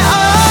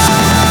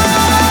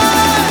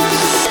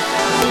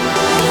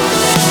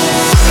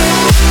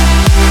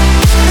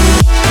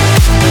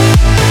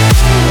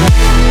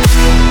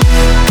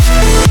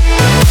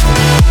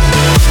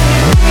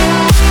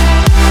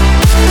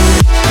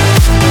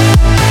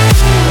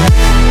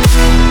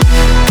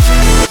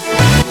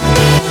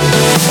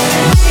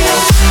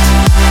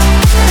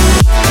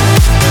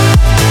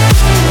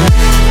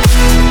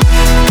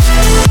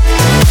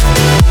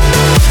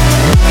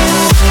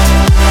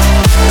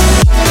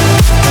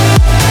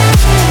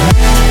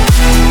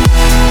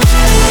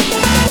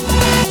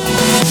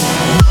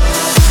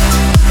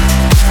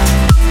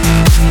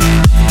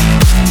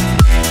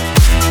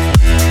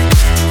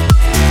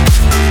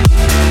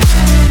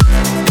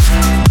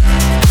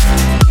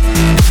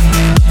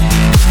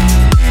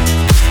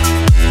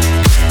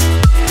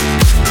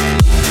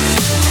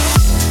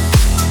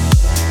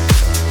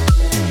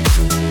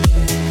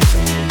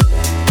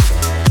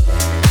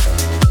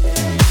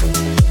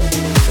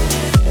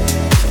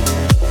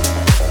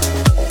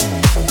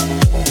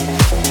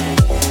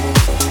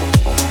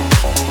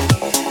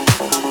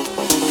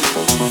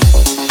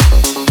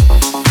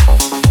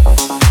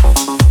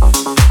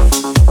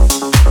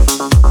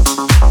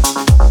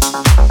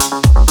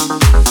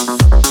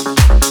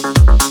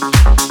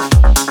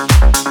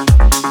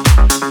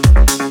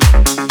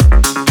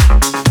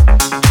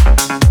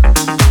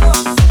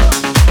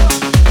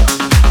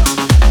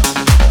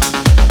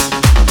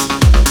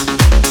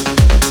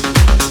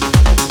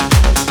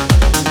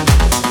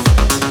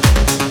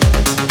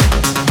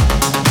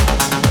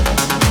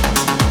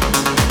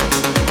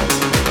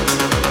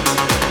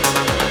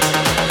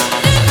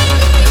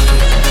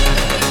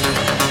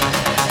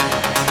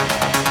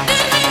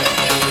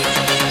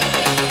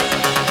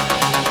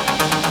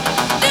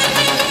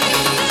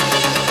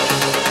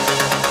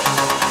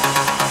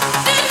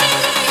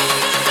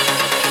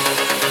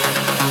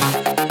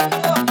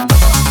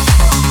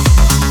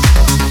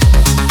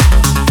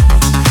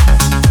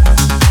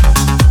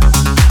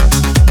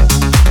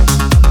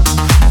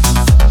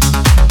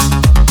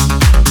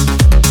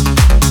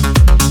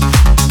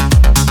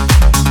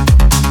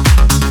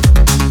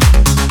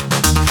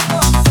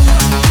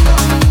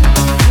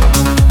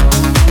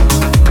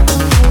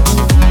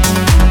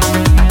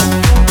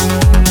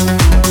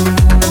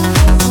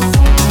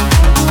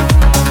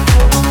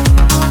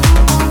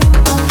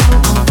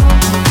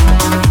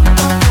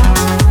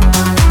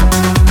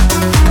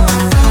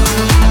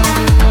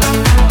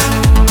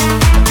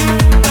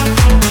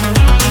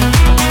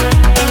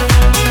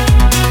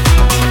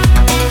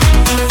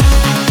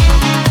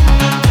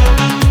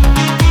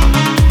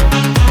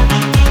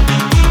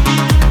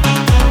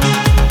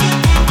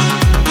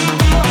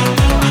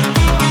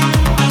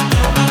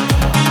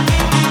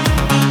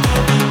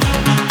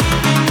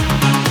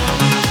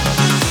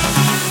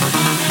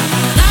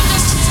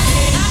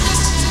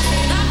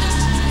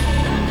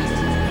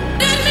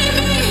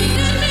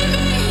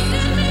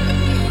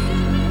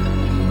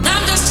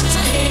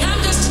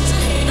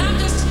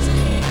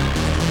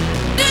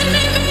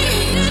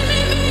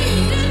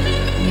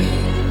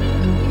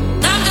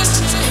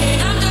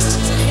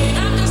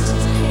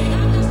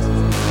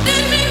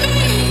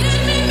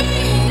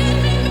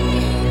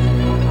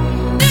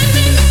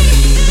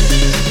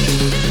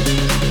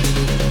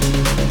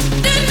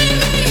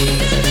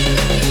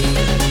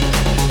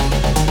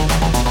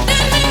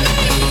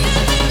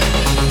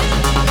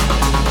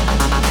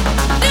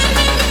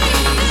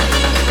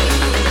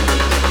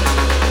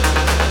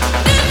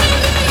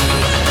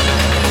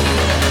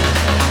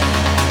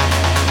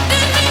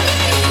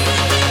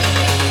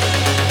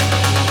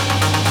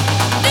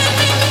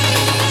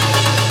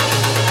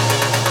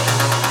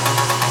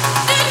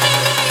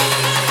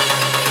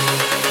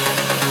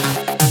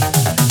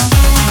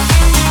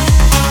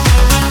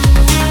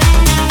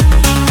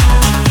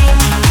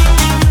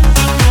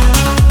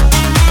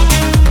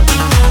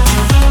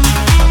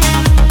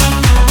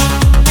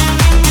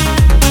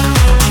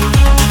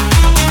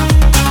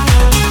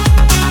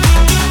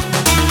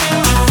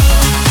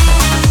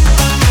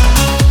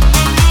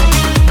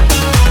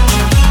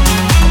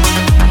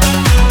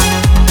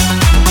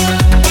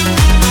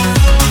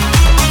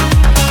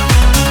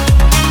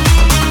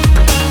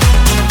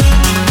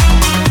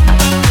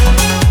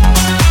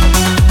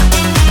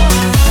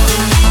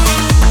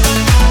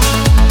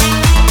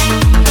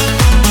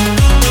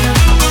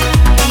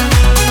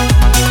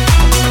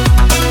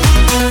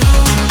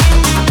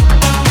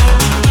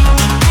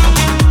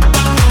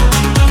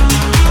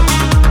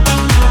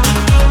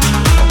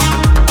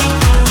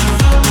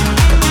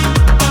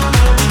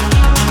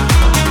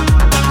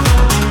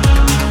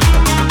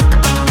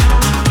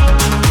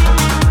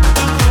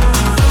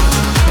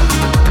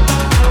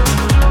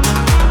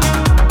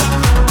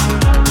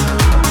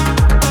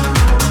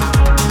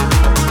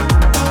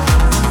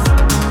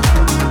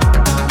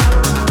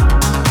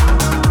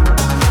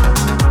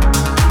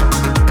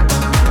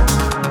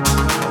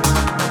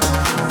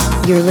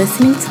You're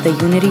listening to the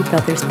Unity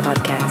Brothers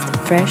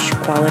podcast, fresh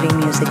quality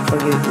music for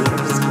your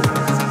ears.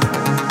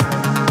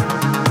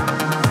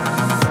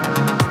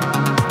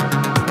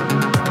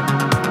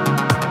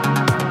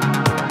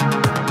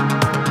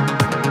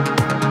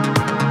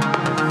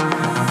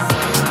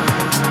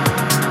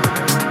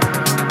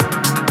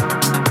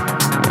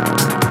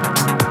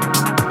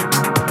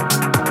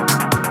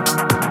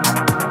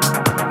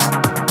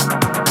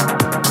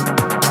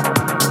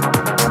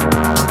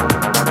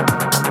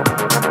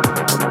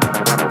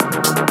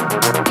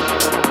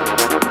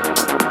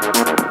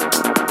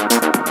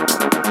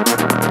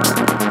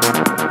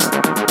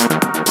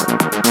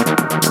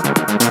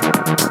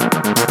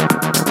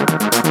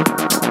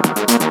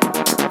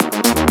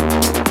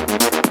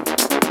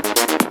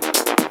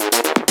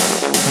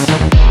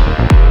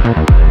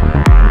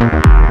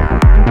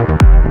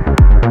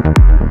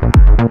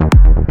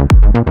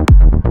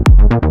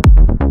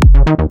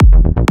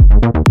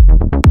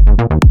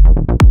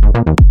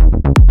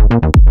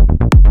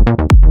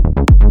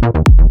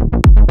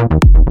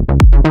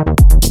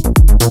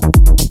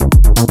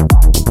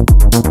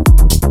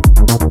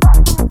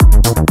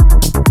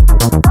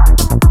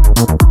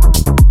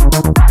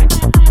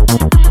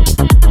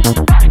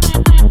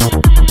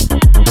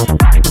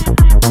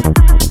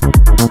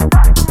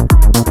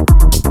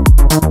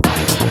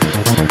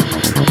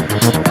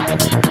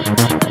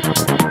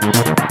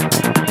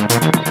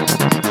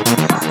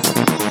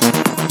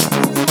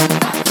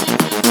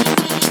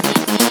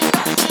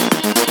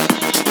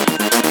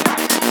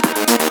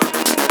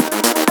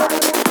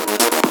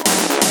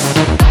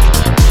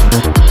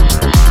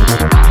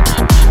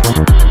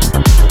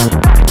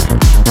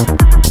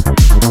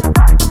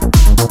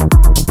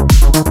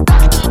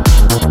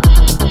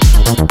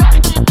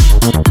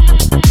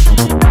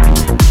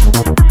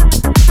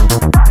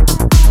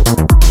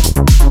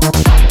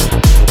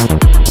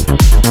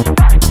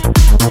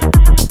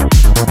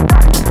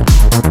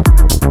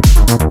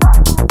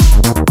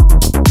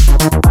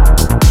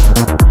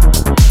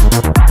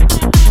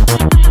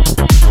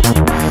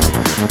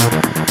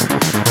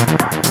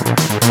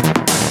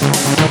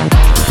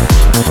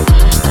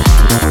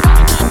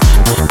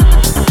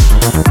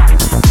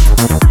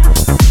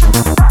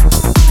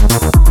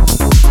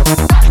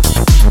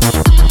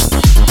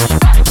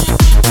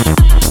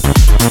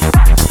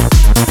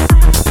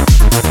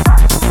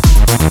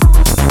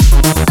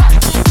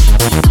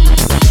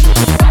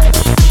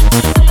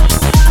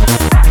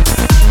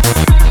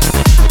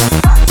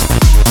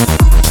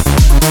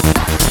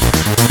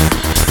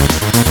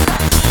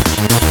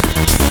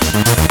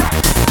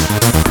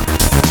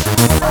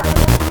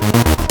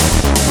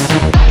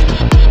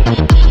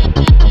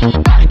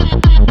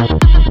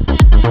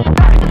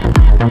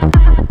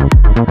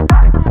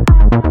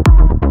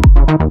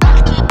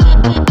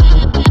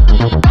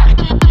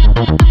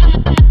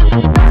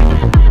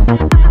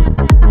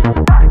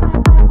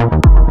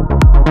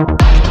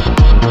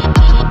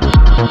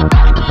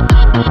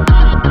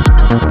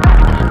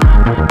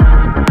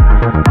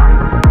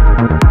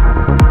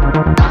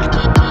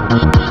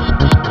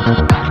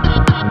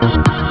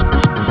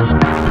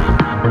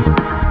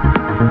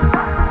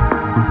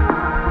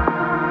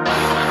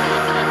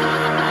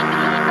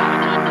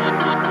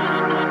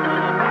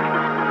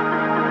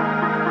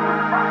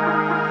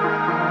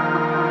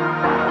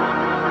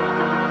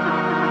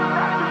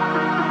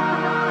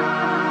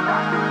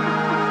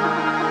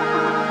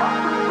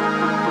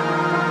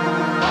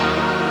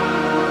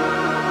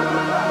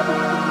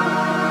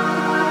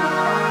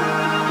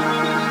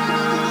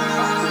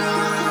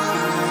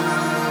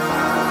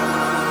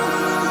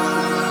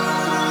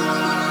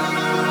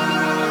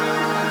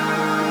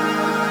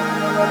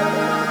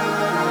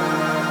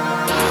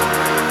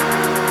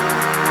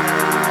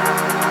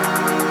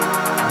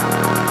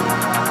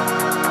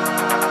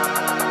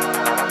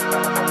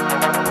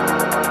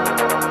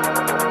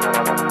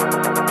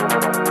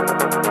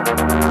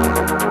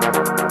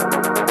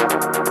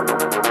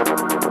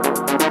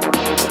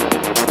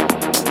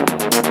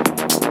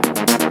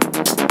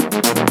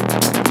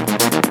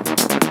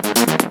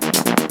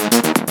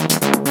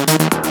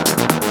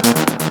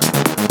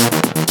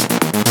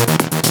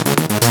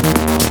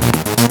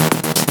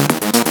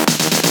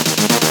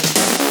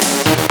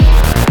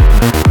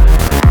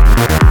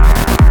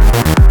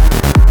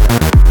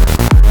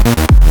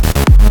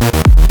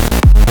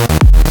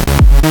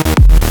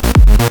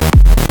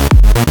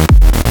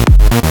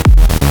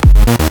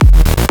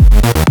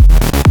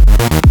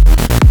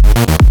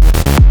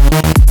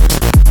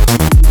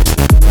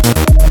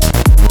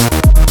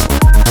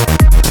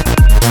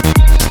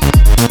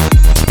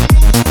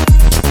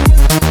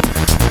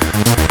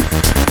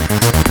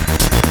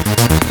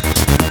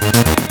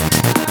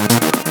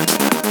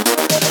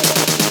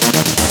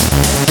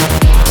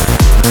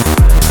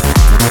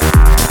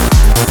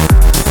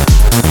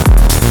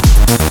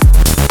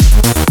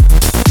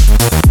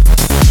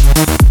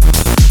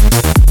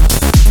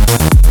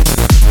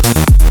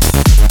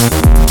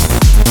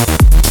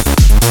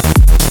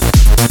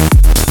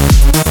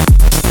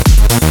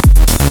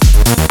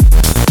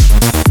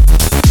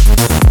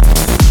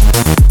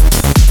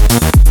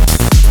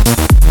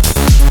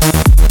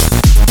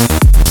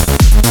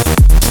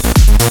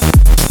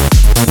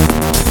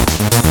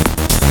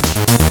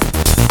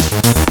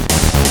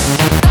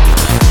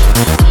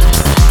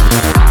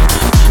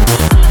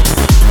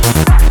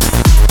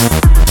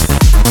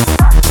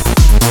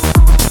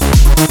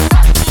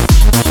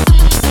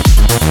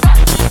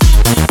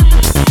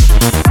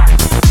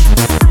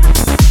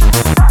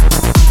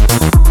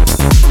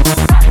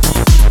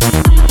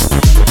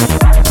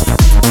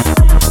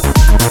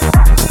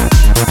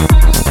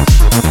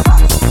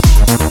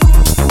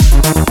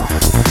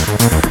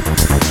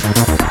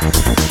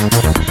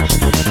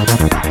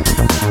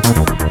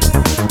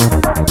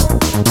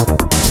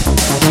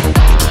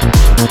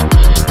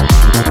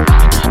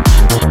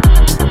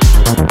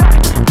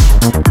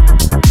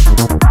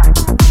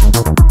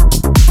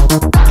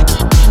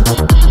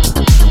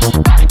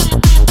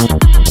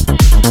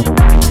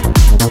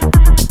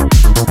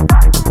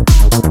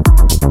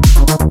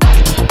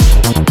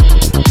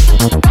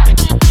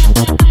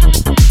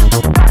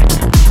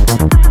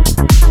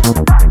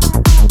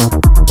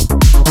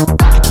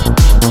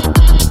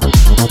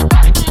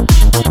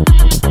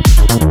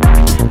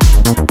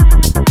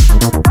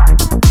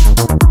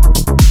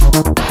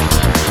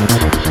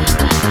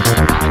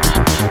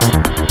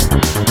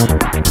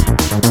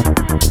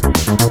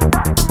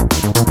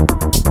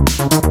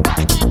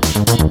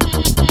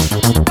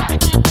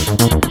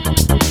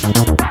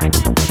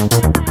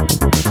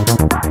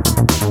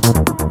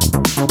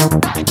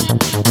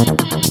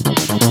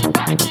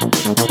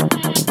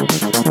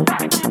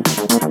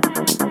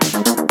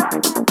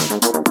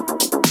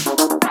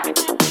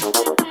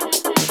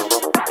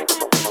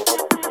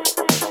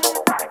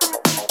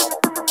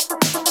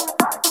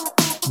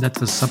 that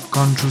was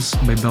Subconscious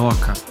by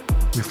Beloka.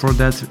 Before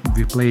that,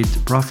 we played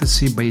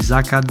Prophecy by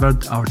Zach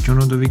Advert, our tune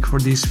of the week for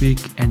this week,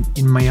 and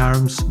In My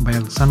Arms by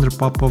Alexander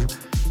Popov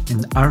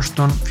and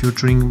Arston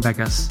featuring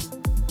Vegas.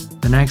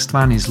 The next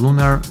one is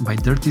Lunar by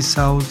Dirty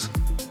South,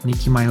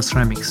 Nicky Miles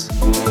remix.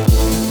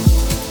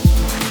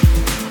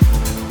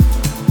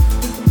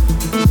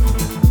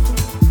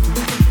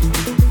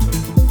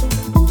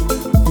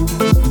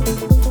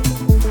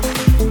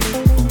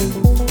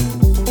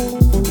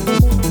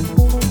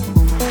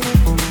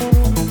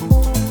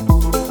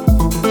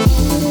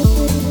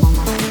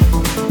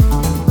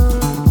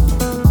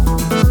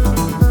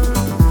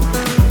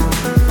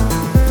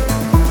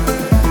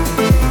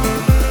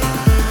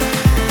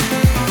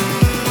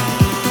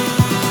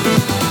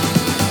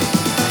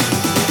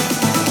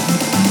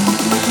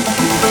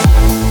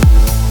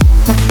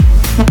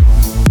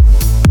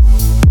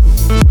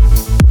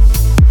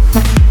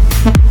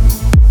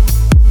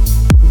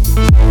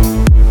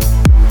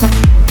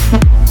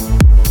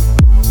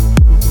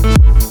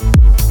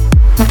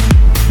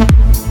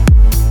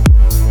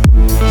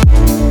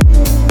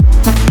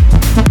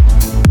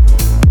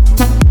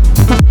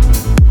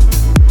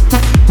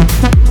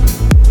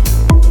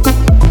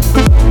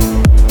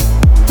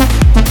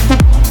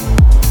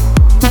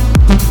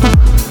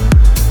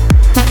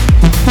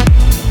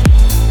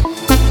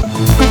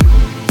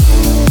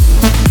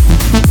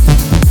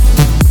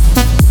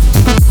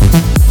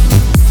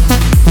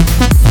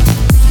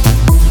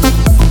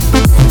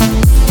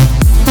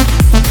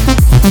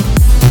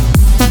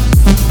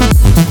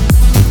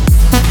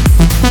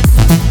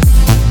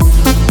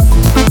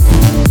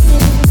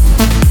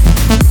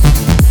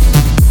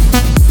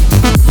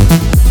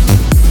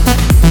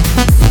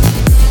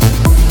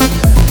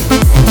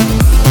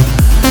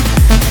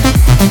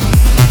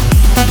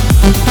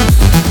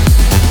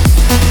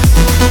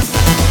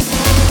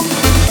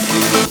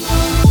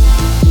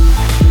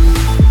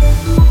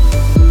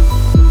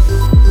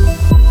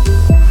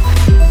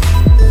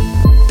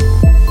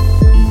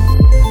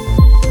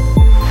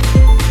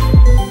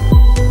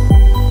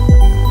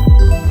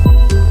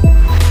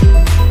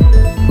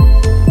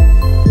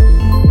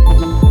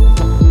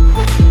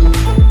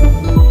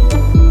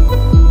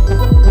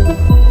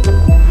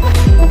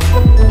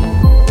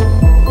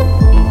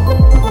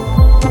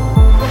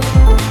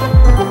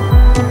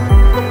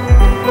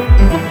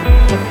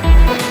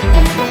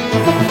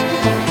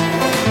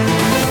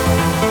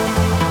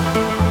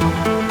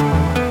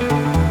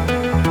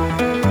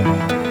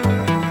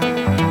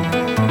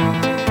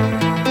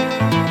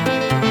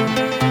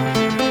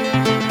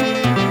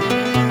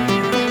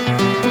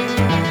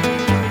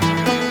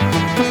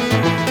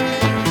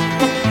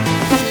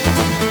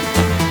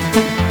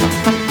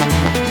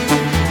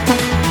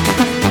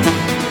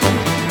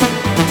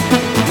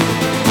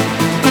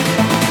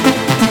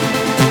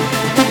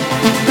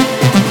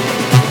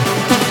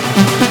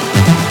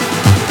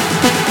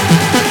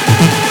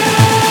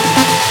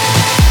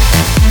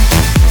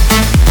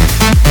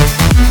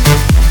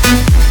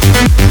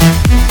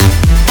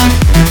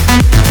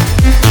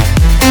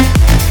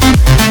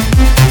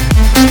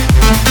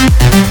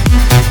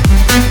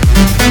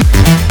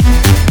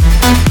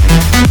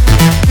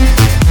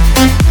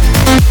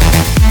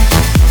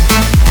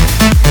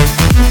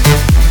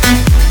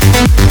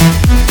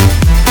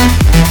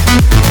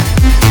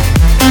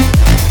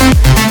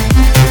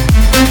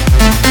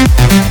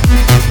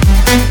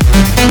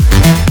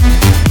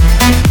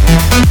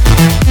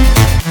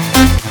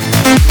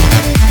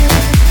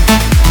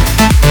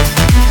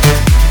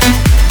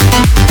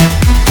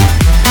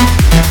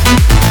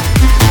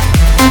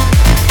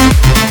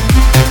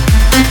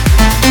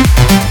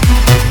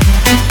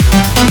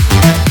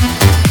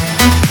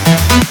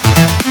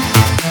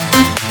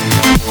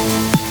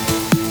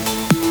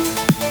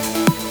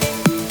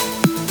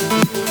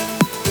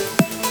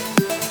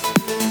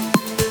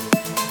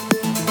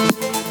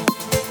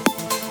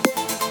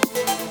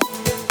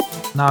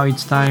 Now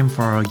it's time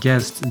for our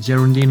guest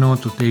Gerundino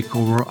to take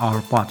over our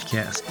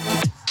podcast.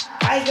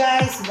 Hi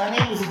guys, my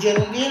name is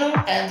Gerundino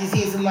and this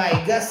is my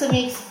guest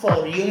mix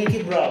for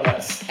Unity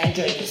Brothers.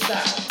 Enjoy the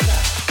sound.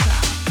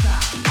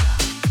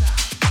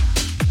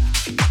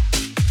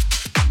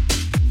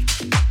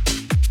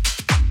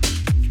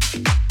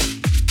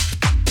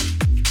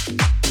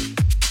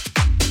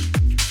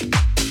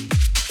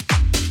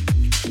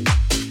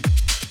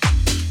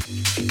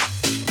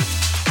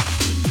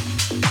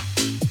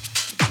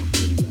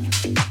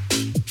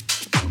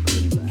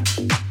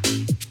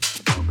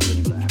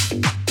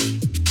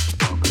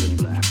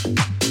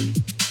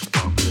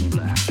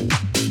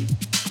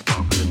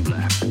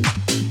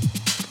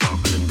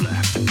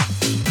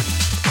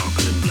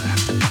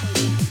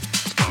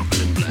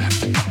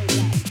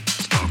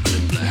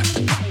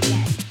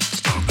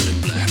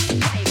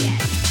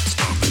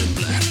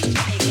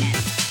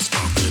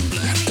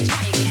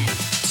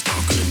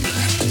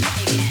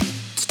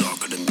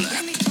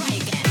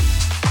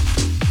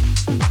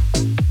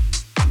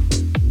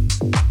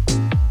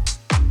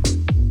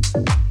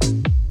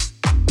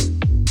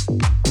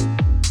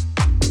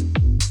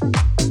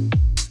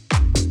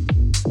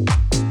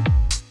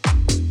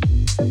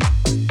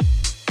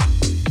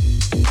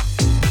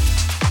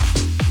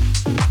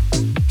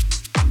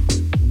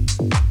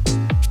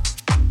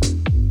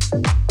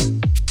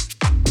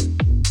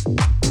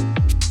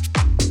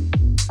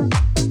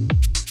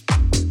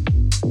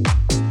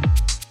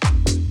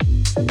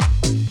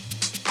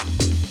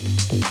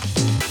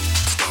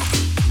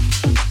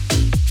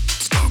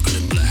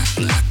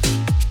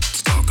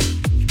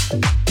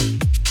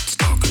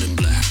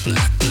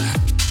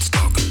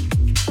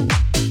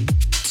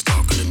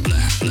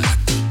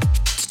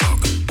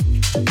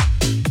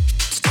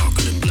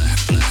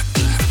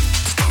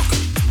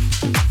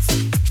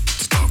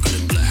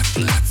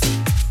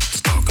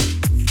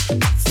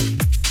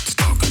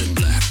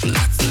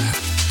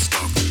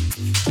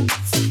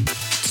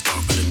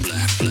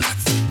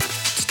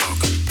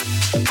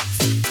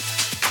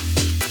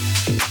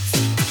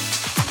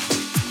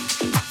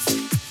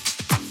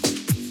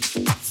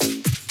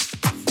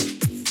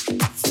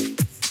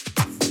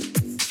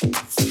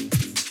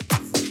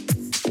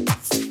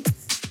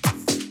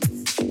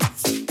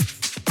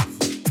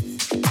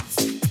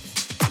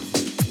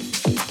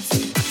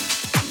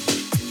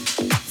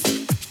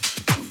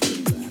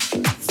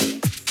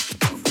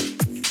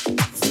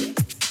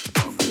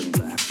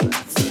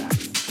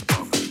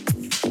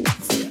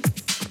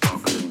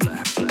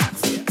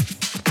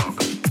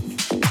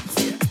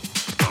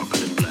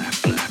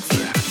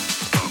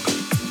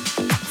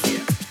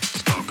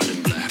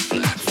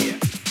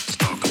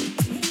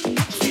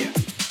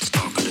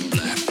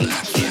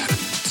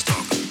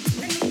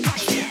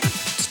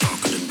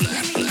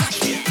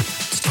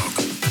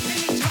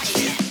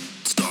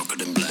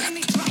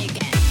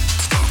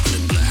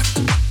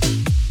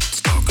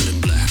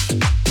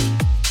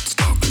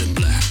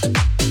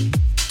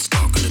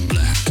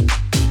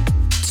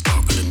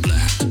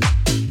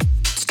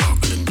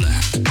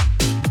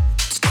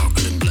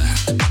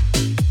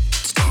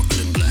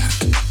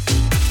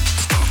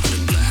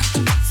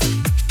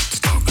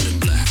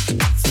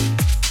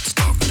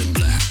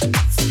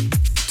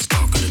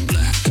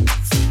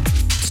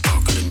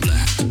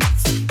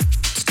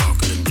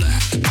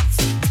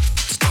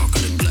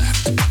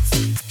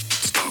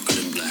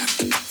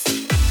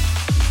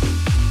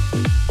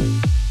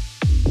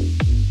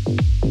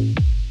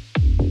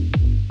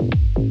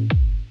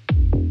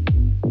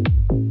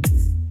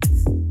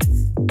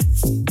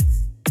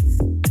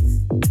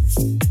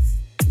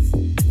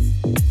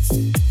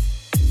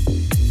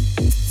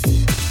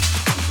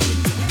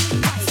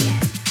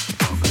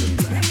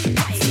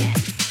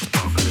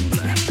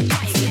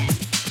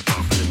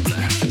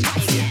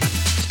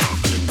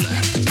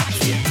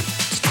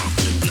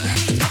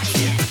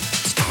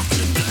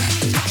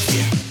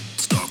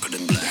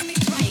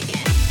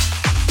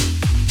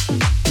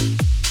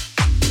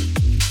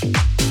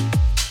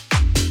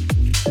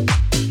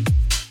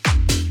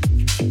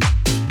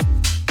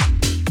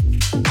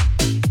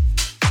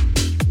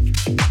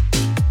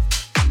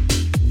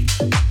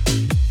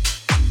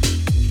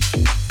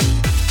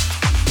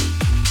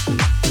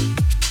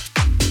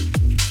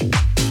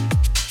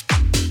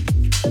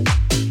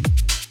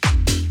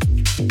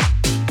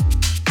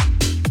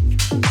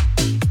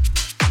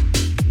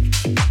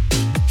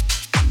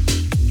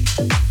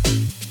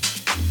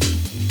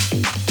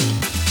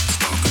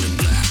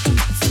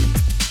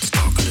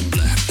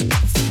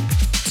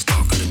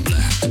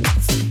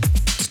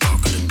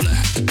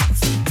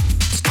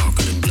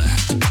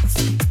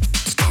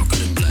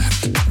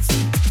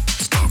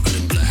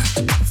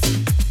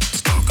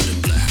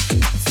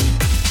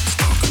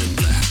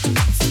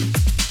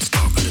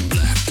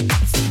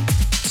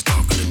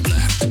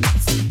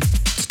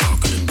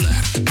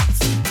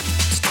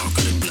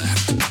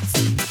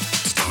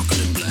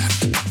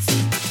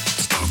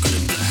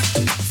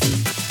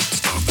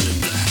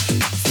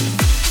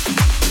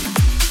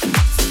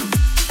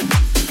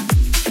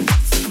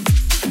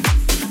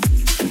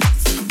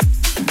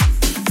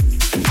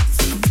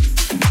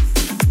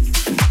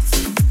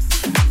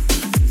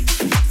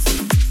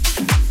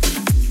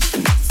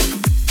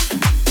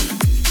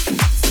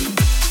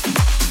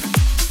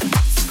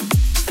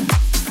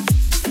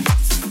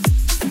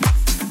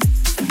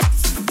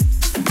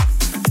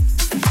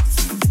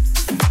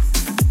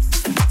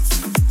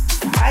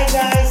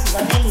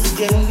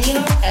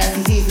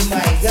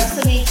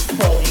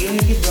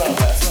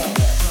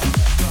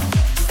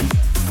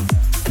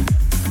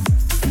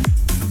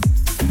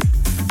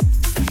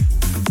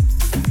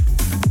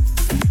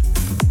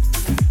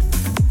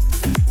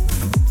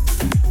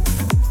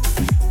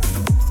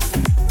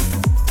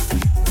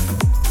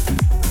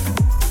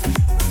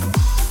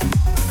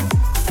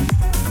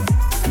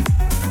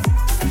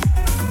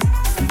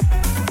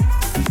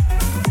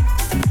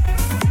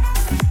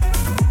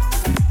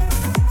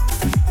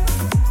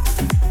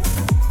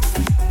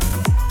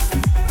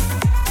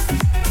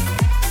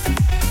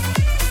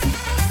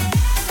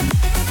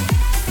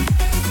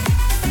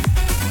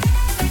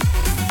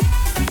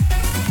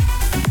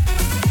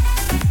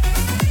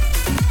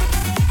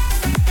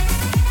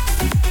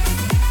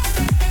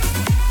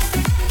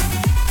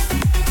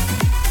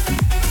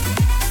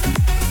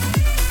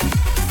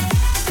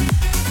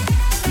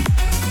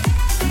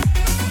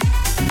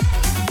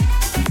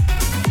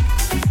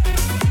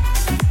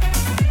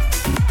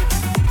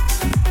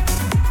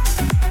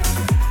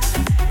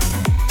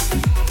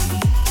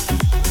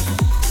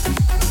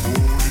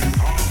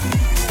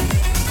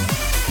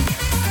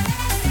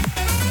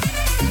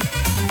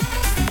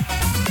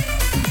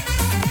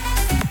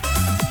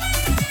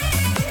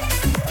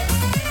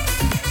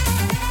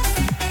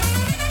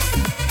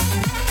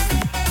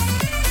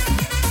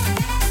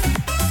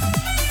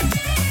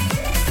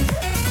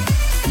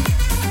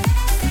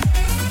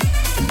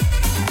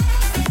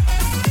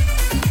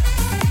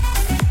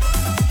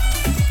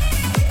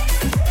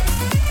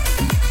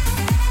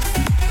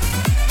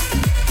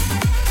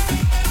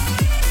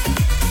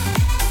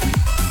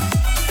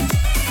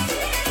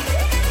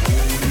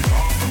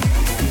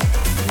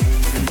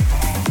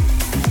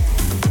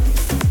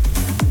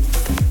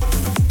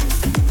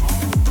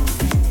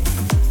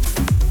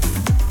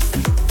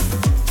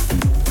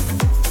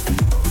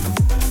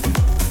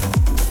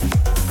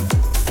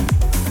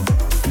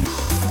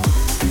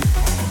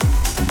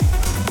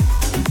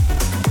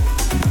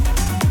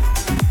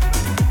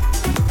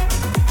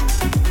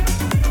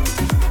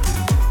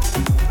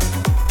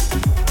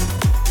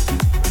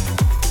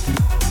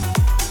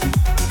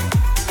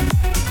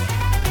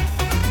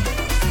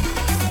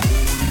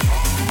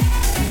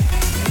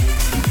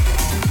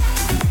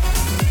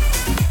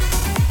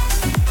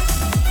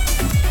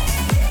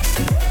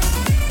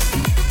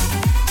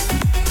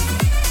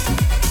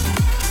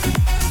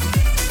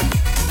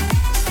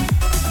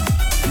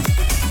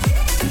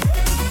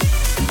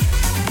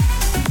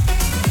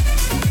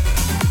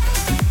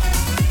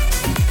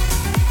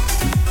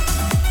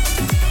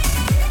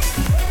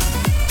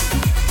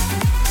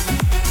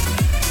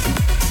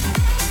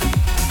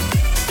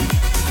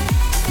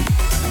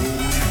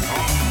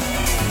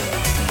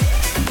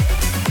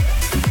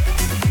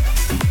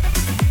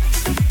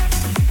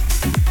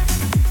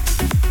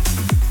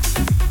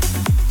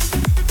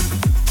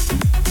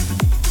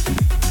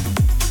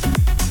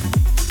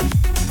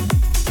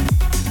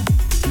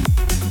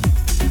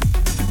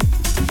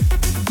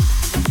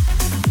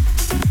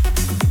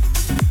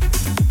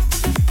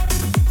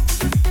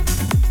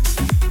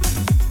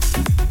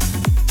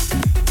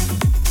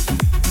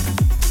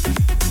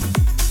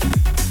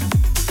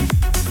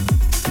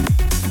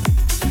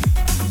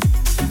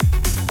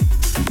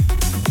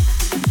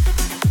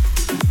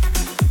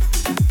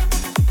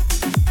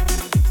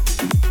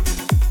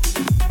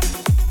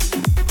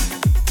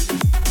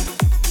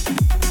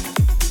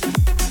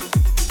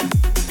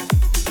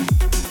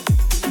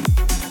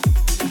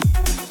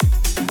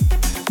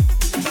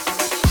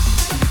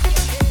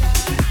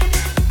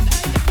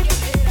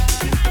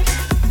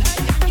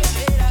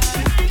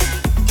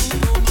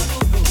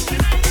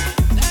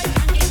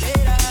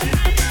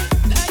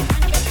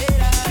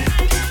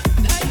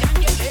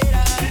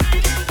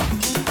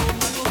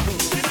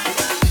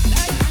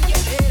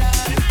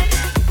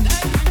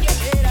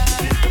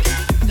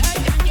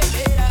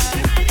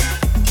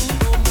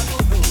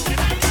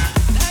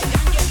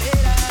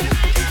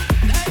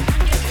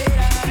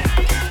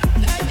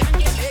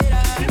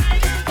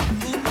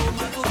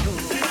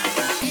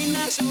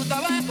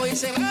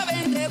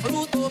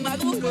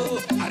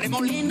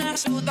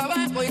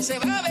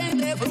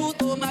 vender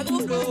fruto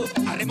maduro.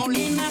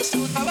 Arremolina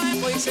su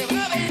tabaco y se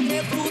va a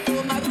vender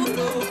fruto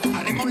maduro.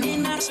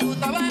 Arremolina su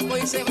tabaco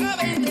y se va a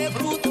vender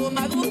fruto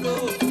maduro.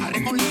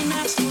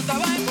 Arremolina su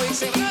tabaco y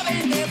se va a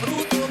vender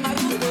fruto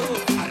maduro.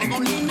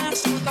 Arremolina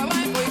su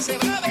tabaco y se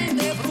va a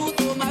vender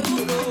fruto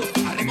maduro.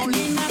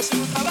 Arremolina su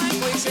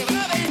tabaco y se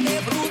va a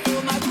vender fruto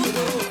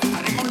maduro.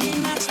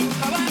 Arremolina su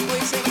tabaco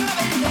y se va a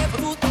vender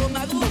fruto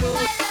maduro.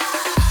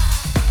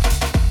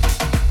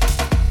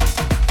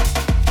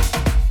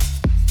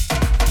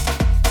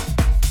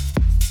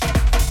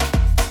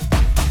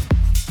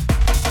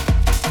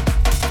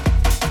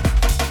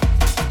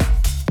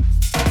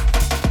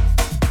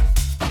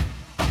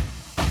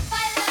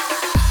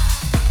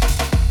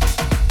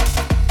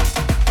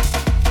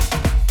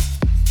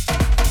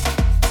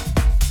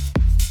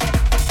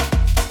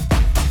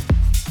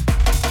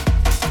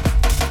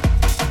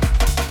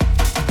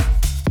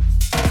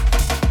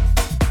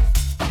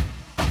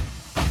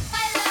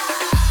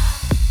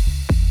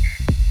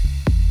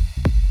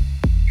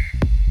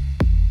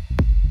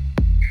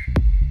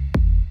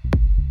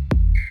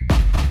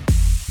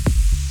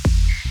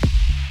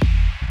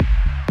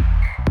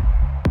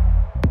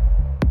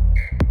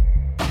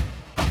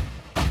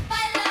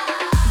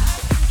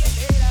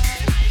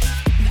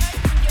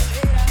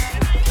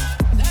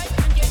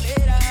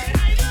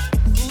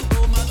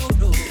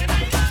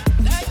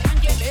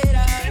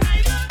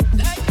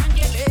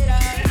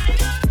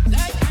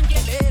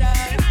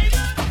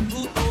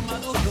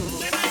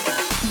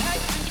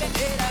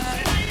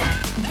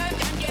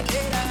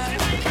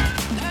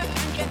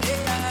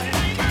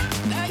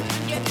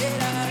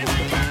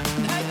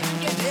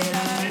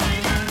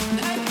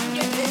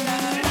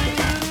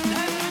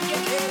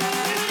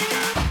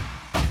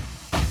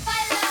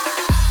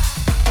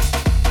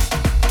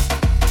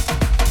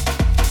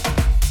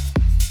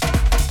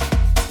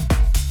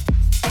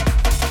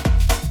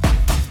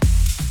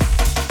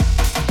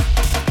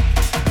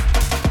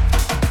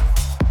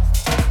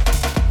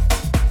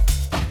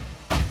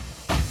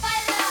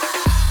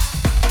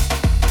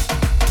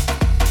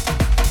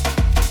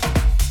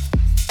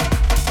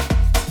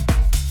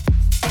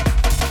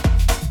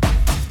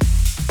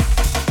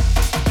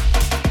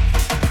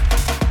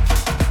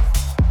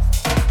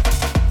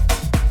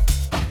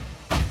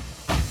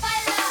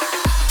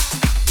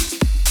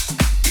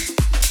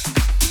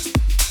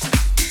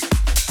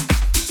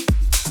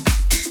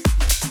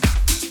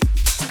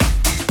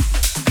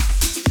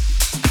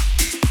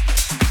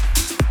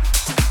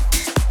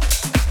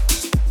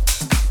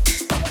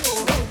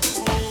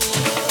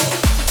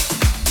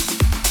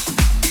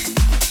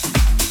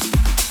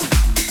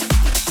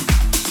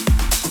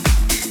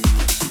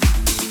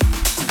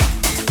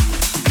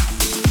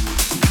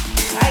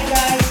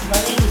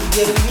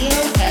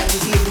 GERUNDINO, and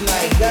this is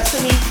my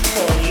guest mix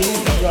for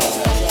Unity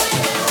Brothers.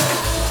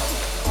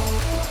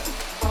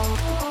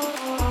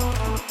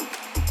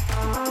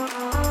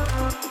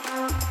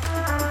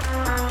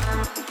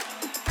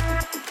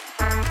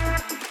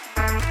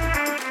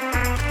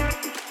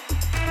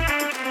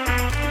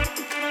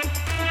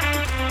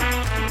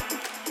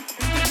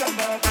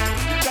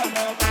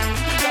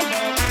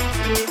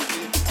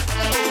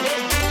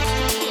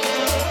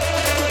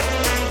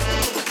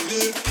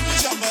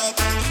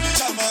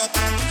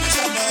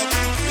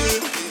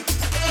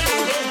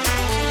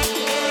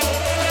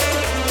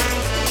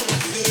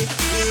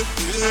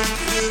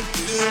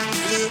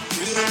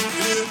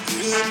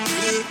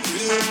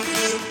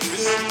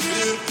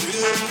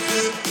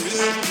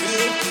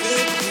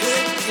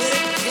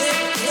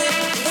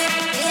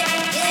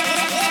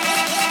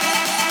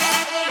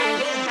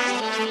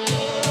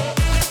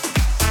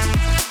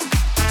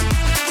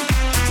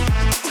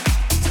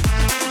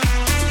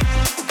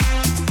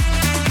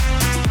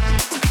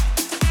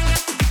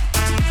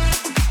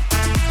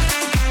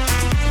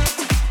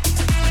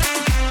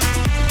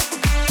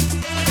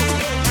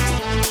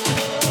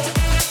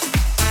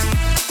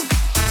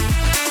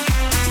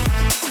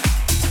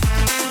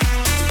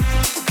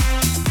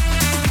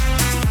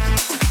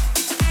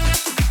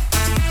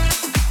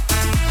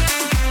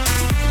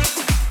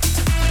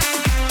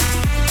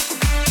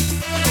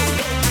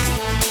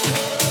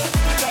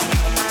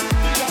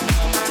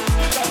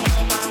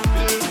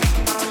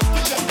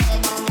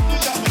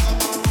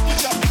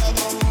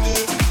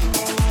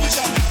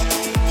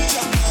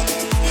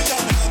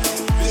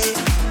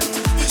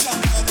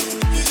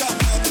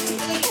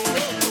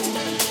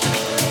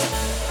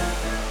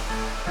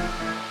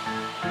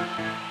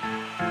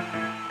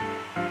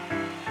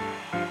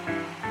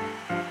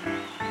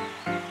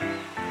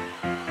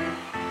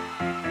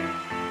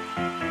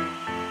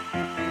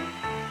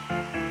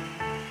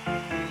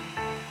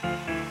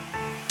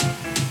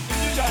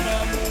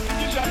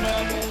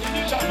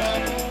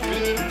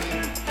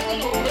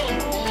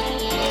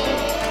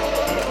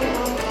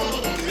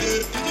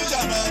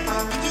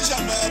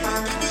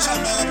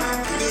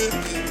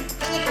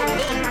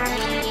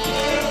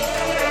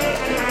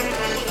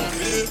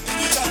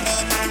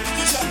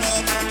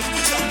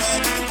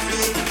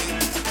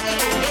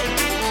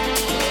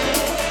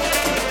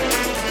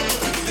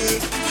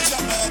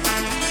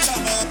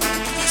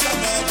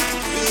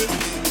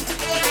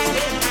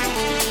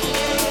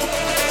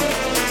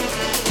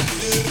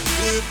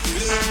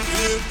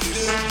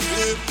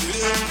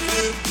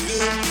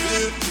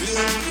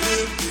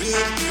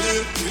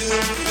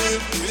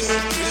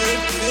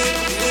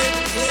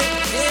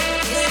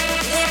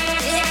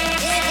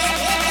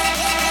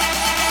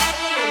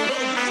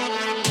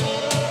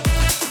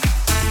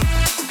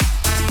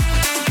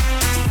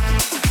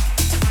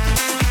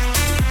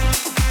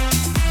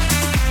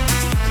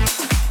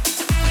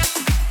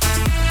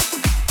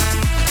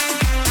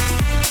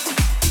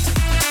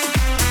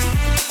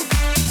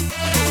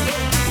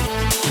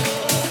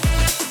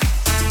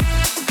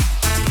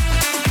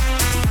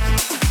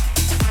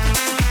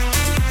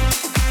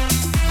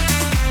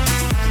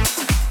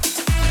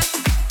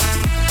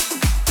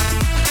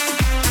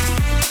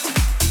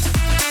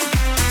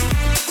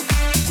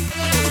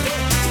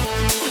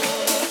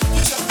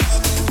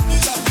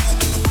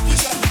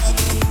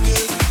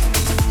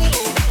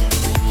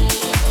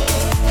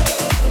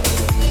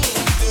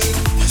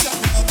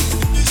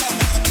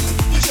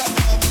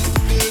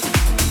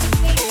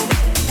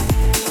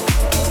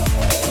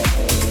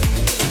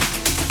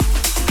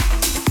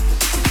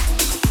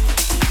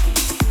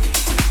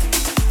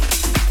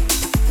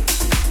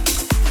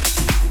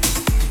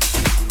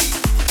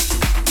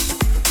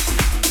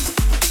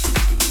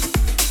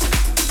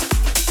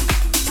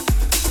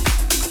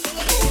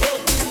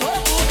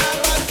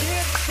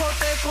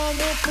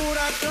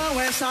 furacão,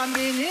 essa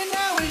menina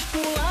é um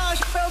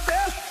esculacho, meu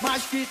Deus,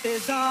 mas que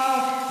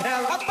tesão.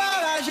 Ela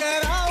para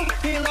geral,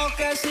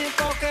 enlouquece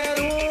qualquer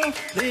um.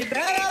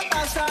 Libera a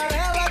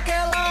passarela que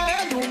ela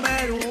é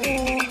número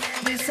um.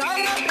 De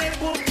saia bem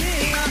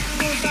curtinha,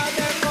 blusa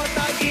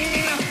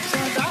decotadinha,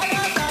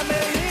 sandália da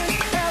Melis,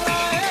 ela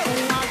é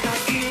uma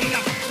gatinha.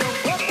 Seu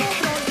corpo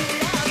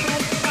bronzeado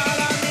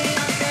para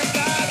minha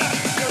quebrada.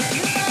 Eu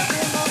te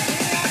pego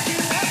novinha, te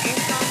levo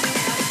pra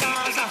minha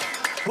casa.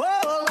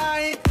 Vou lá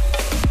em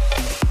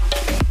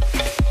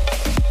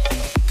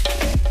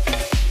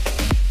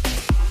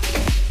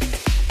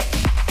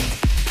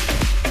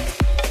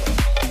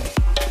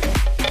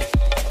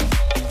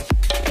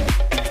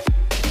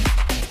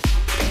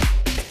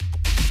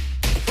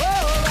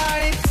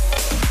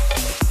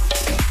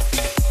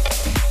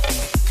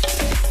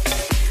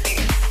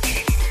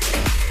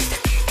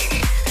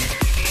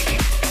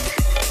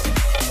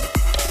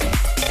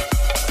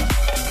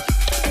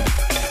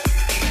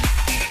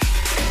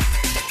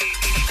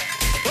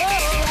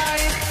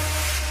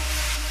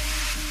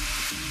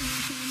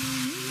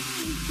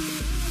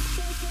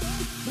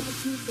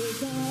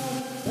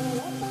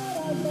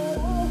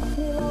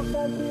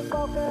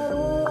qualquer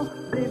um.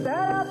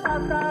 Libera a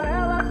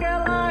passarela que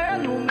ela é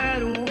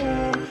número um.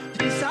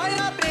 De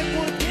saia bem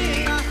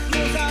curtinha,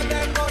 blusa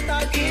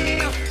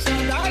decotadinha,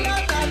 sandália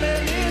da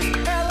Melis,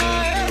 ela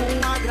é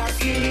uma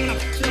gracinha.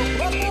 Seu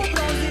corpo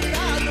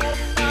bronzeado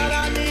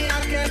para minha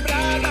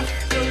quebrada.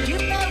 Eu te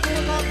pego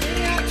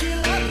novinha, te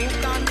levo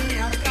pra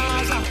minha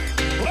casa.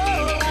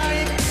 Oh, lá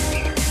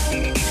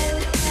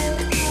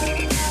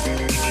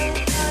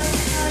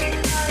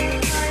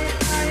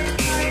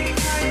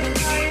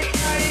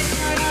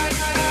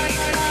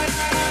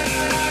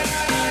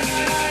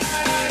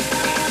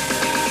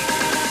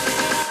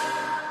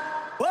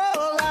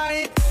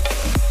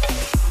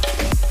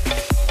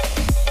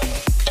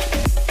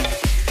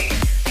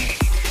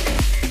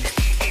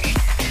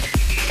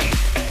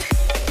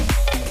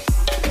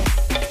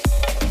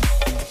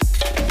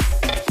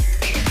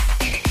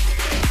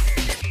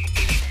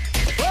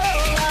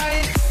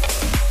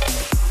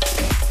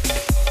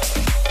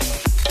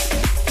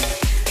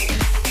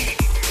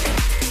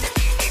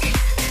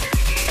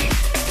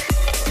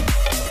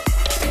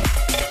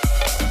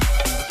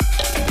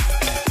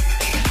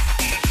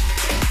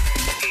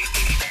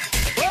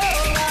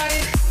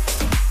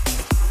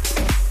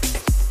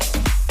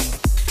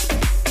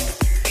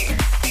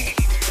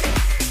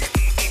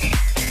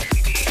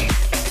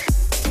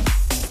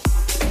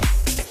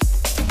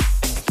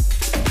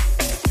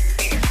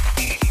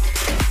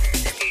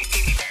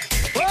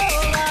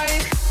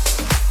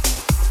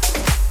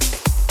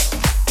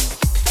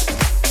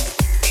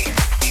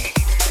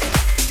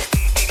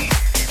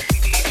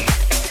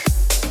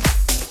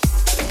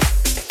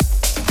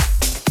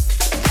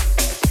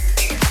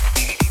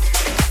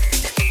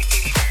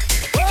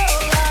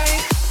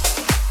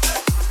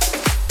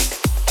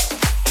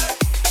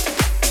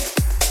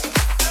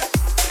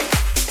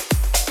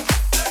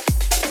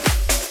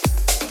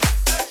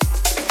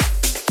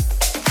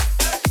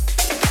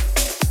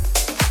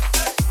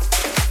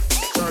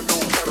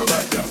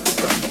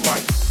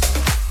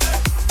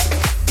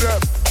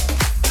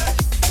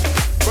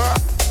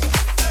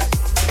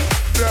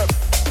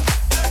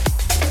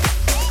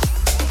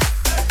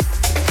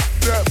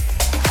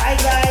Hi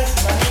guys,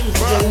 my name is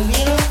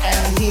GERUNDINO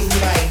and this is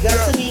my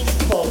guest mix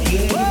for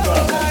Unity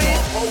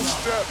Brothers. Whole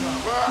step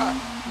back,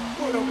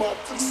 put 'em up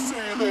to the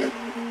ceiling.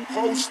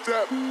 Whole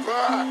step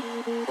back,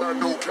 brand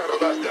new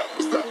Cadillac, that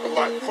was that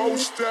like. Whole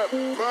step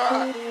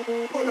back,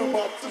 put 'em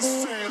up to the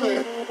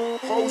ceiling.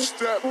 Whole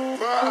step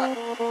back,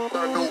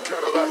 brand new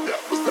Cadillac,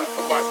 that was that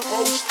like.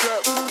 Whole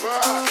step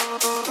back,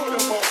 put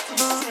 'em up to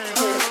the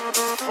ceiling.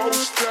 Whole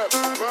step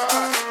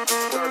back,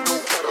 brand new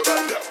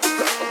Cadillac, that was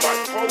that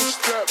like. Whole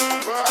step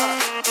back,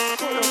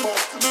 put 'em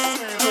up to the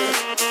ceiling.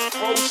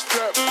 Whole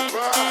step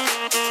back,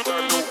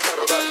 brand new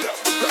Cadillac, that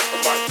was that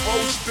like.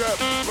 Whole step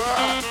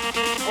back,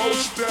 whole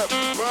step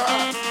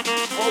back,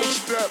 whole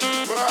step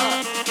back,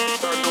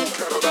 brand new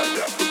Cadillac,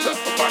 that was that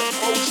like.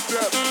 Whole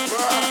step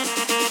back,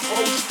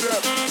 whole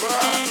step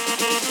back,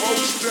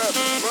 whole step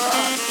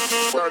back,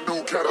 brand new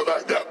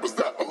Cadillac, that was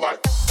that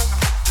like.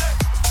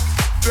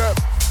 Step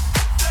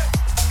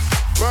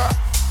back,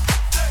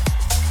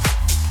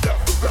 that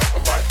was that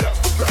like, that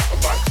was that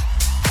like.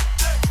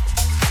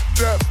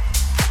 Step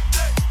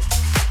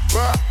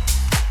back,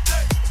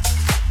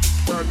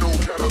 brand new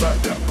Cadillac,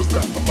 that was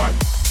that like.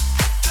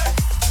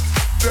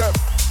 Step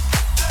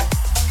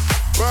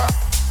back,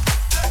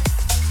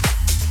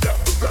 that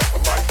was that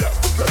like, that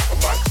was that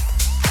like.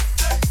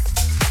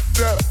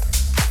 Step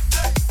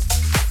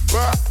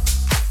back,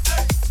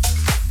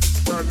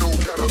 brand new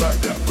Cadillac,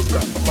 that was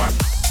that like.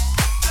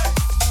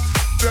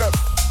 Step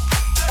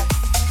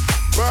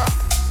back,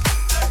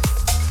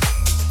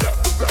 that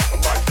was that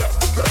like, that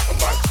was that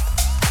like.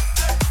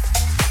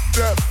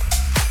 Step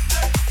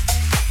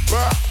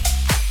back,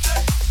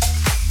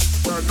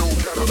 brand new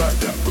Cadillac,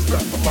 that was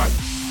that like.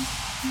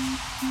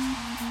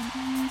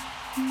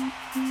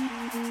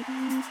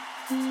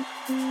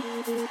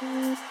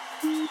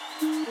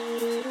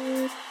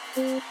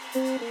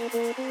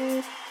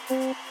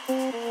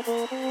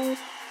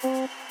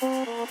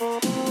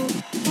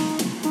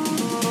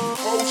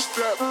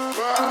 step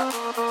back,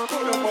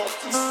 put him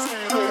off the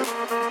ceiling.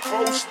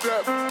 Whole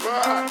step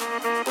back,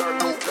 brand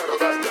new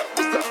Cadillac, that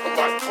was that. I'm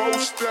like, whole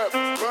step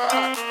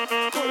back,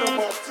 put him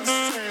off the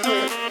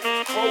ceiling.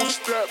 Whole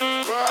step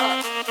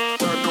back,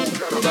 brand new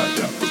Cadillac,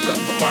 that was that.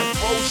 I'm like,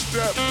 whole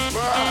step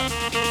back,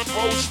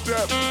 whole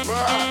step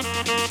back,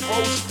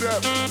 whole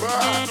step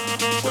back,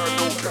 brand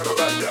new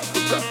Cadillac, that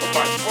was that. I'm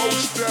like, whole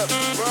step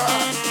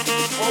back,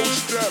 whole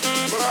step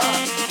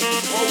back,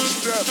 whole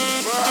step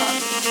back,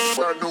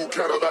 brand new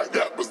Cadillac,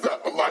 that was that.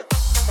 I'm like,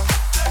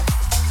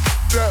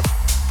 step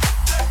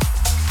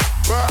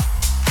back,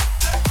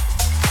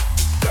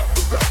 that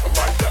was that. I'm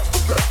like, that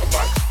was that. I'm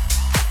like,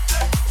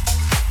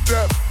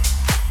 step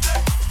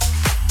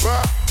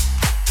back,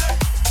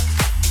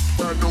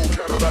 brand new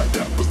Cadillac,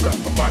 that was that.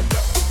 I'm like,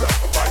 that was that.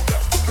 I'm like,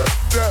 that was that.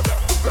 Step, that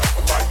was that.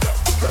 I'm like, that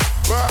was that.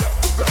 Back, that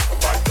was that. I'm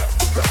like, that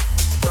was that.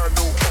 Brand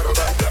new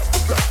Cadillac, that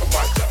was that. I'm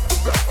like, that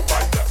was that. I'm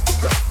like, that was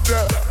that.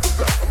 Step, that was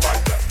that. I'm like,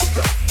 that was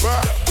that. Back,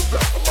 that was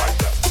that. I'm like,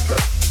 that was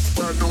that.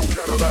 Brand new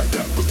Cadillac,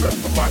 that was that.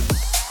 I'm like,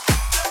 step back,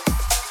 that was that.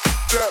 I'm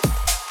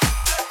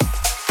like, that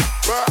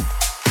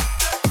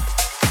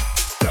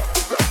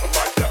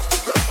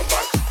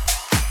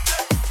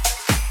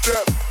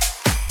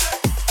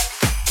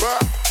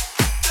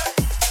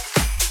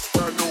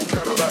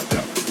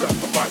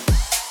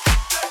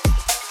was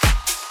that. I'm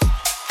like,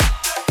 step back,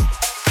 brand new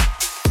Cadillac,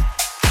 that was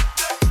that. I'm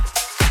like,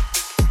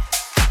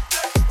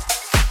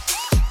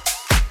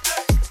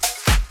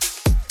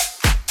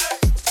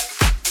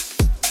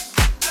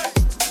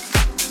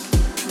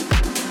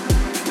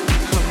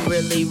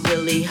 really,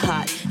 really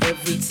hot.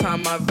 Every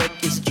time my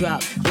records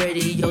drop,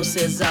 radio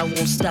says I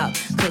won't stop,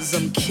 cause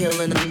I'm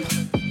killing them.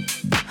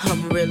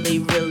 I'm really,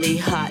 really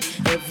hot.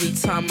 Every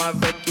time my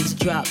records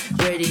drop,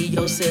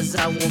 radio says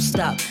I won't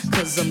stop,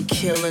 cause I'm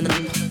killing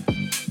them.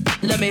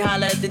 Let me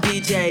holler at the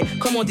DJ.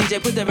 Come on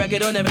DJ, put the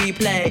record on the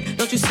replay.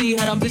 Don't you see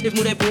how them bitches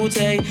move their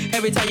booty?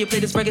 Every time you play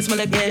this record, smell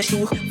like ash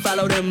too.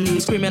 Follow them,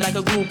 screaming like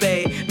a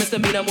groupie.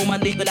 Misdemeanor, move my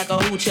league like a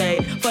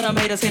hoochie. For them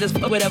haters,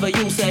 whatever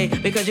you say,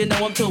 because you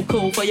know I'm too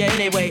cool for you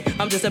anyway.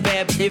 I'm just a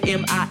bad bitch,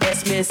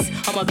 M.I.S. miss.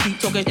 I'ma keep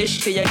talking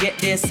ish till you get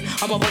this.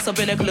 I'ma bust up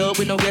in the club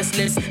with no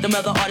restless. Them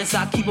other artists,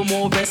 I keep them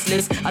all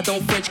restless. I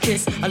don't French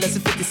kiss unless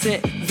it's 50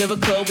 Cent.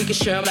 Vivica, we can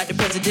share them like the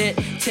president.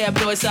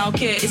 Tabloids, I don't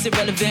care, it's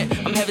irrelevant.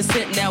 I'm heaven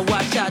sent, now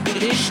watch out, do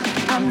this.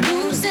 I'm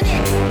losing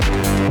it.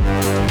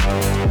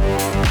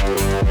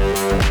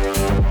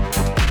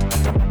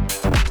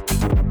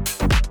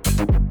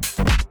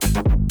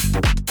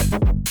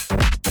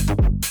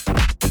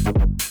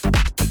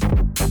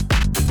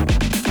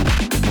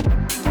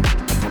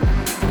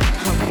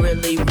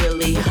 Really,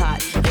 really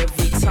hot.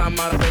 Every time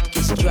my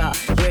records drop,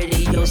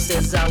 radio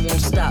says I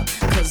won't stop,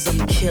 cause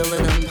I'm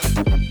killing them.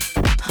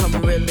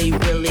 I'm really,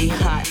 really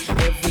hot.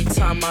 Every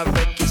time my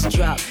records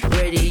drop,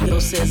 radio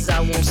says I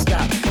won't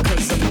stop,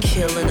 cause I'm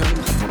killing them.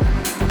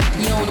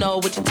 You don't know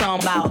what you're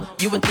talking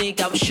about. You would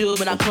think I was sure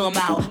when I come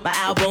out. My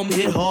album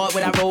hit hard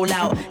when I roll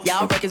out.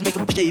 Y'all records make a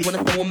bitch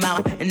wanna throw them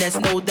out, and that's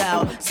no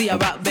doubt. See I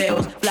rock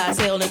bells, fly as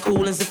hell and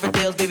cool as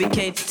infidels. Baby,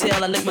 can't you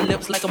tell I lick my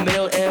lips like a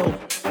male L?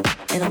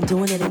 And I'm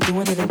doing it, I'm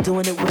doing it, I'm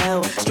doing it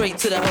well. Straight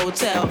to the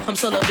hotel. I'm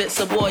sort of bit,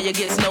 so boy, you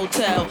gets no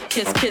tell.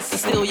 Kiss, kiss,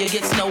 and still you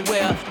gets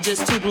nowhere.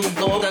 Just two blue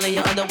gold under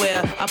your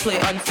underwear. I play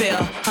unfair.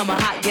 I'm a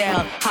hot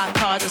gal. Hot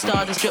cars and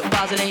stars and strip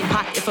bars. It ain't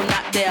hot if I'm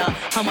not there.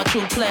 I'm a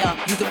true player.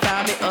 You can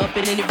find me up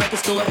in any record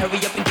store. Hurry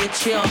up and get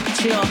chill,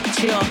 chill,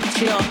 chill,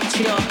 chill,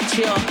 chill, chill,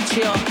 chill,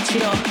 chill,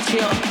 chill,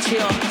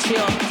 chill, chill,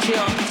 chill, chill,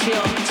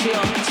 chill,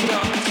 chill,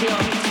 chill, chill,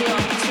 chill,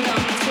 chill.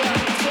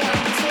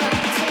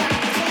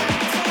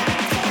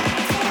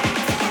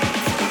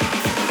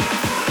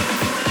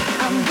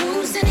 I'm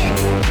losing it.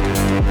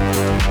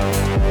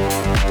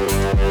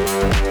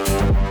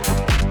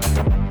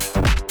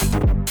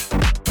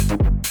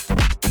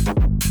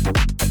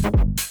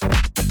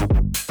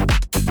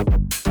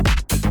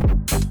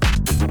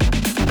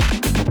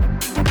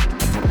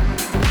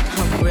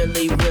 I'm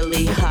really,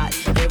 really hot.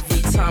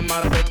 Every time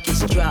my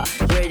records drop,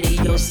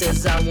 radio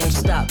says I won't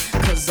stop,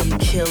 cause I'm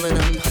killing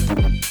them.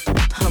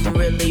 I'm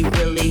really,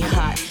 really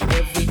hot.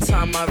 Every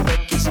time my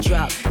records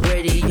drop,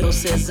 radio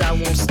says I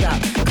won't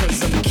stop,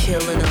 cause I'm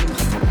killing them.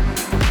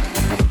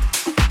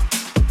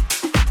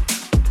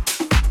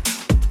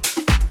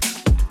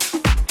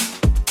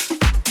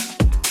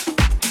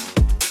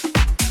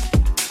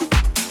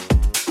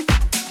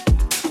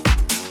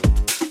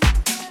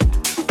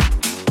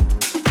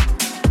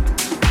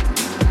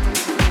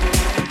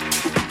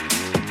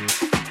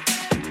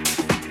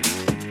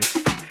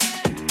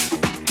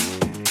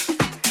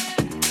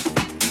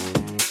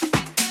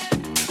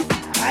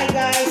 Hi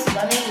guys,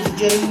 my name is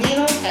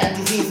GERUNDINO and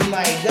this is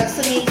my guest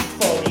mix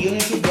for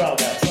Unity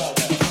Brothers.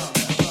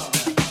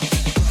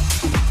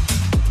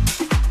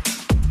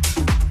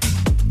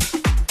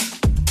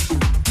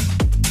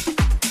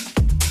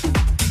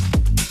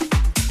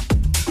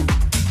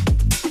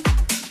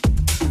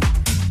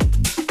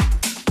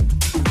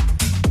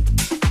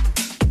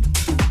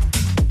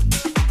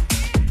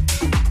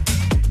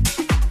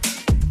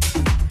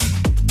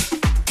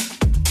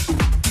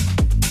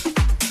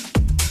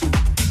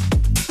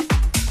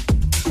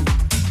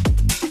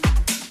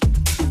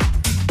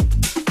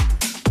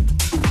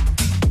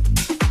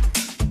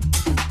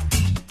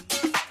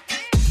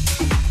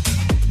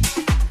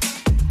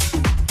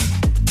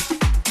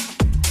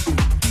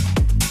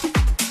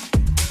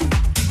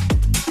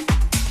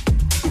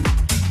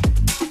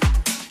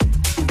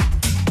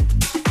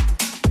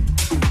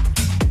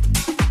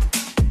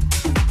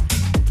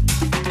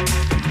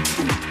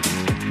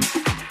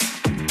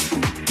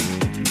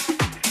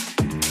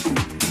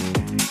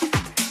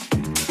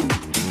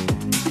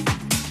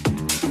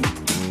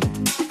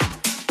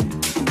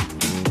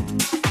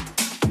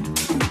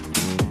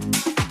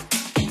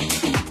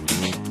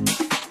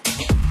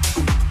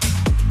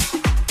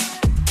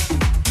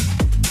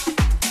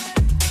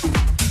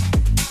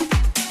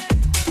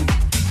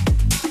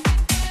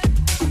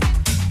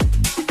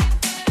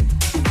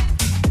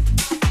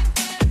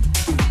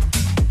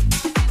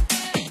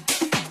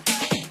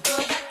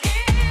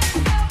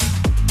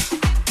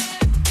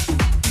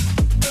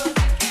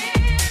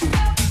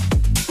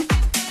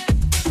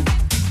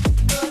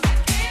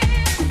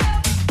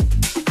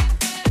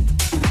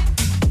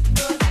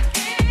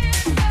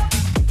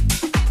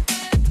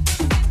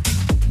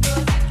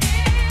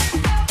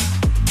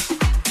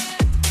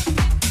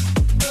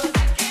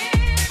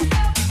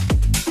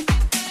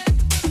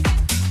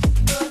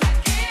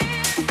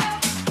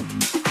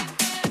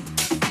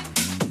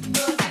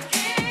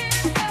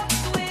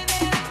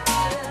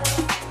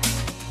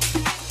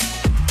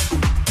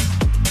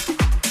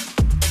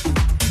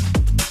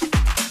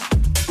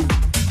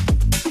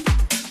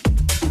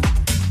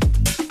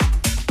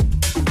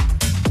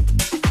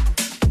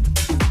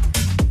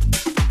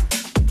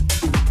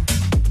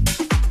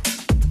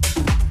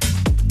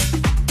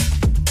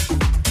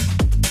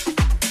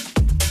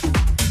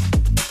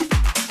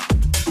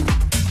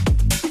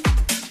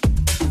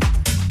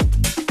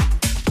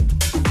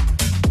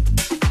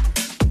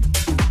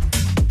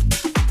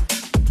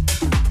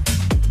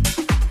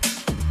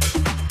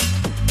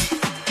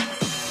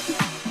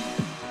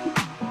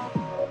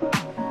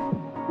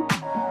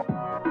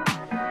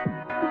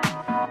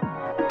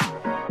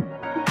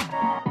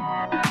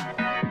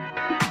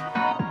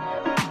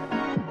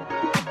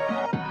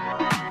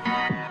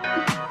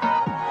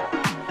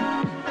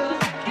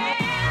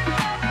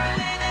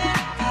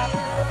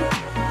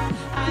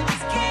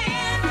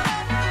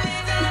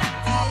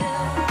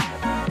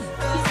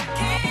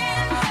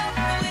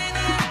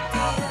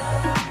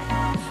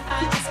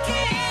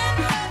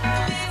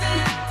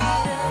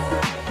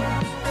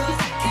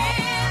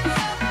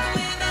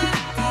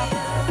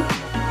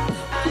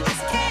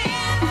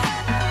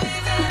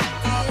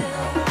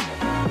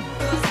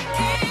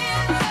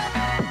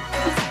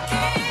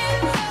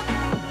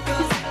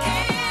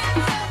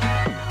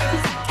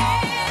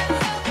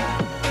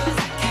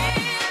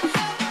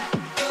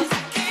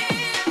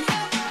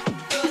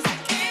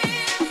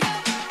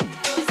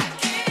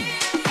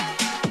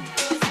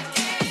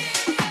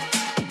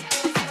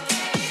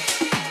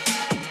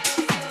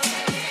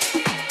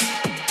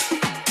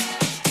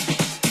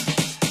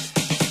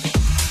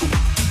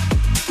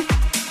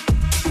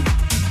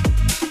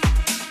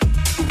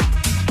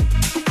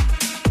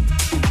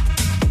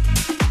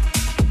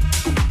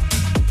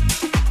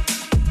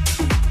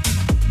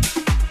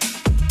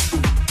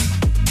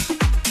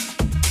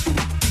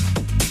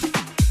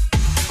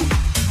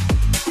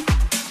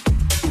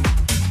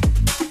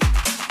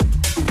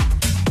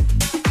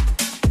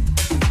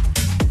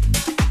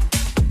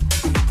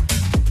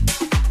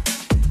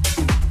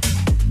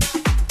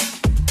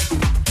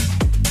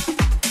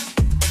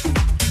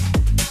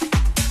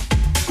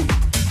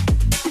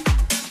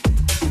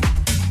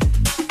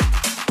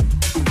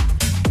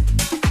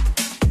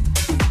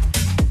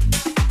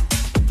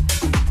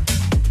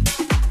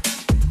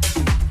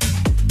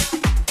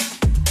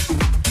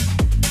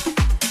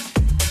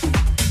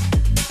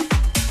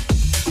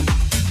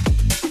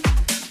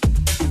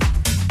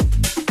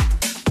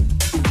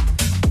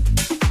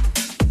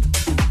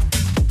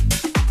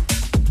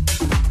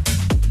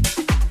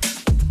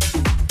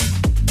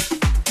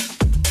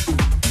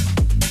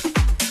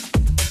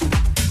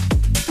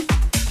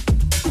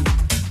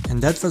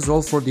 And that was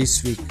all for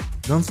this week.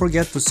 Don't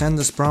forget to send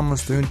us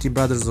promos to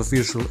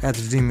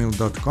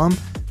unityBrothersOfficial@gmail.com,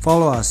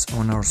 follow us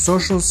on our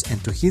socials,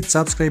 and to hit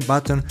subscribe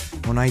button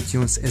on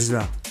iTunes as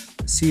well.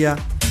 See ya!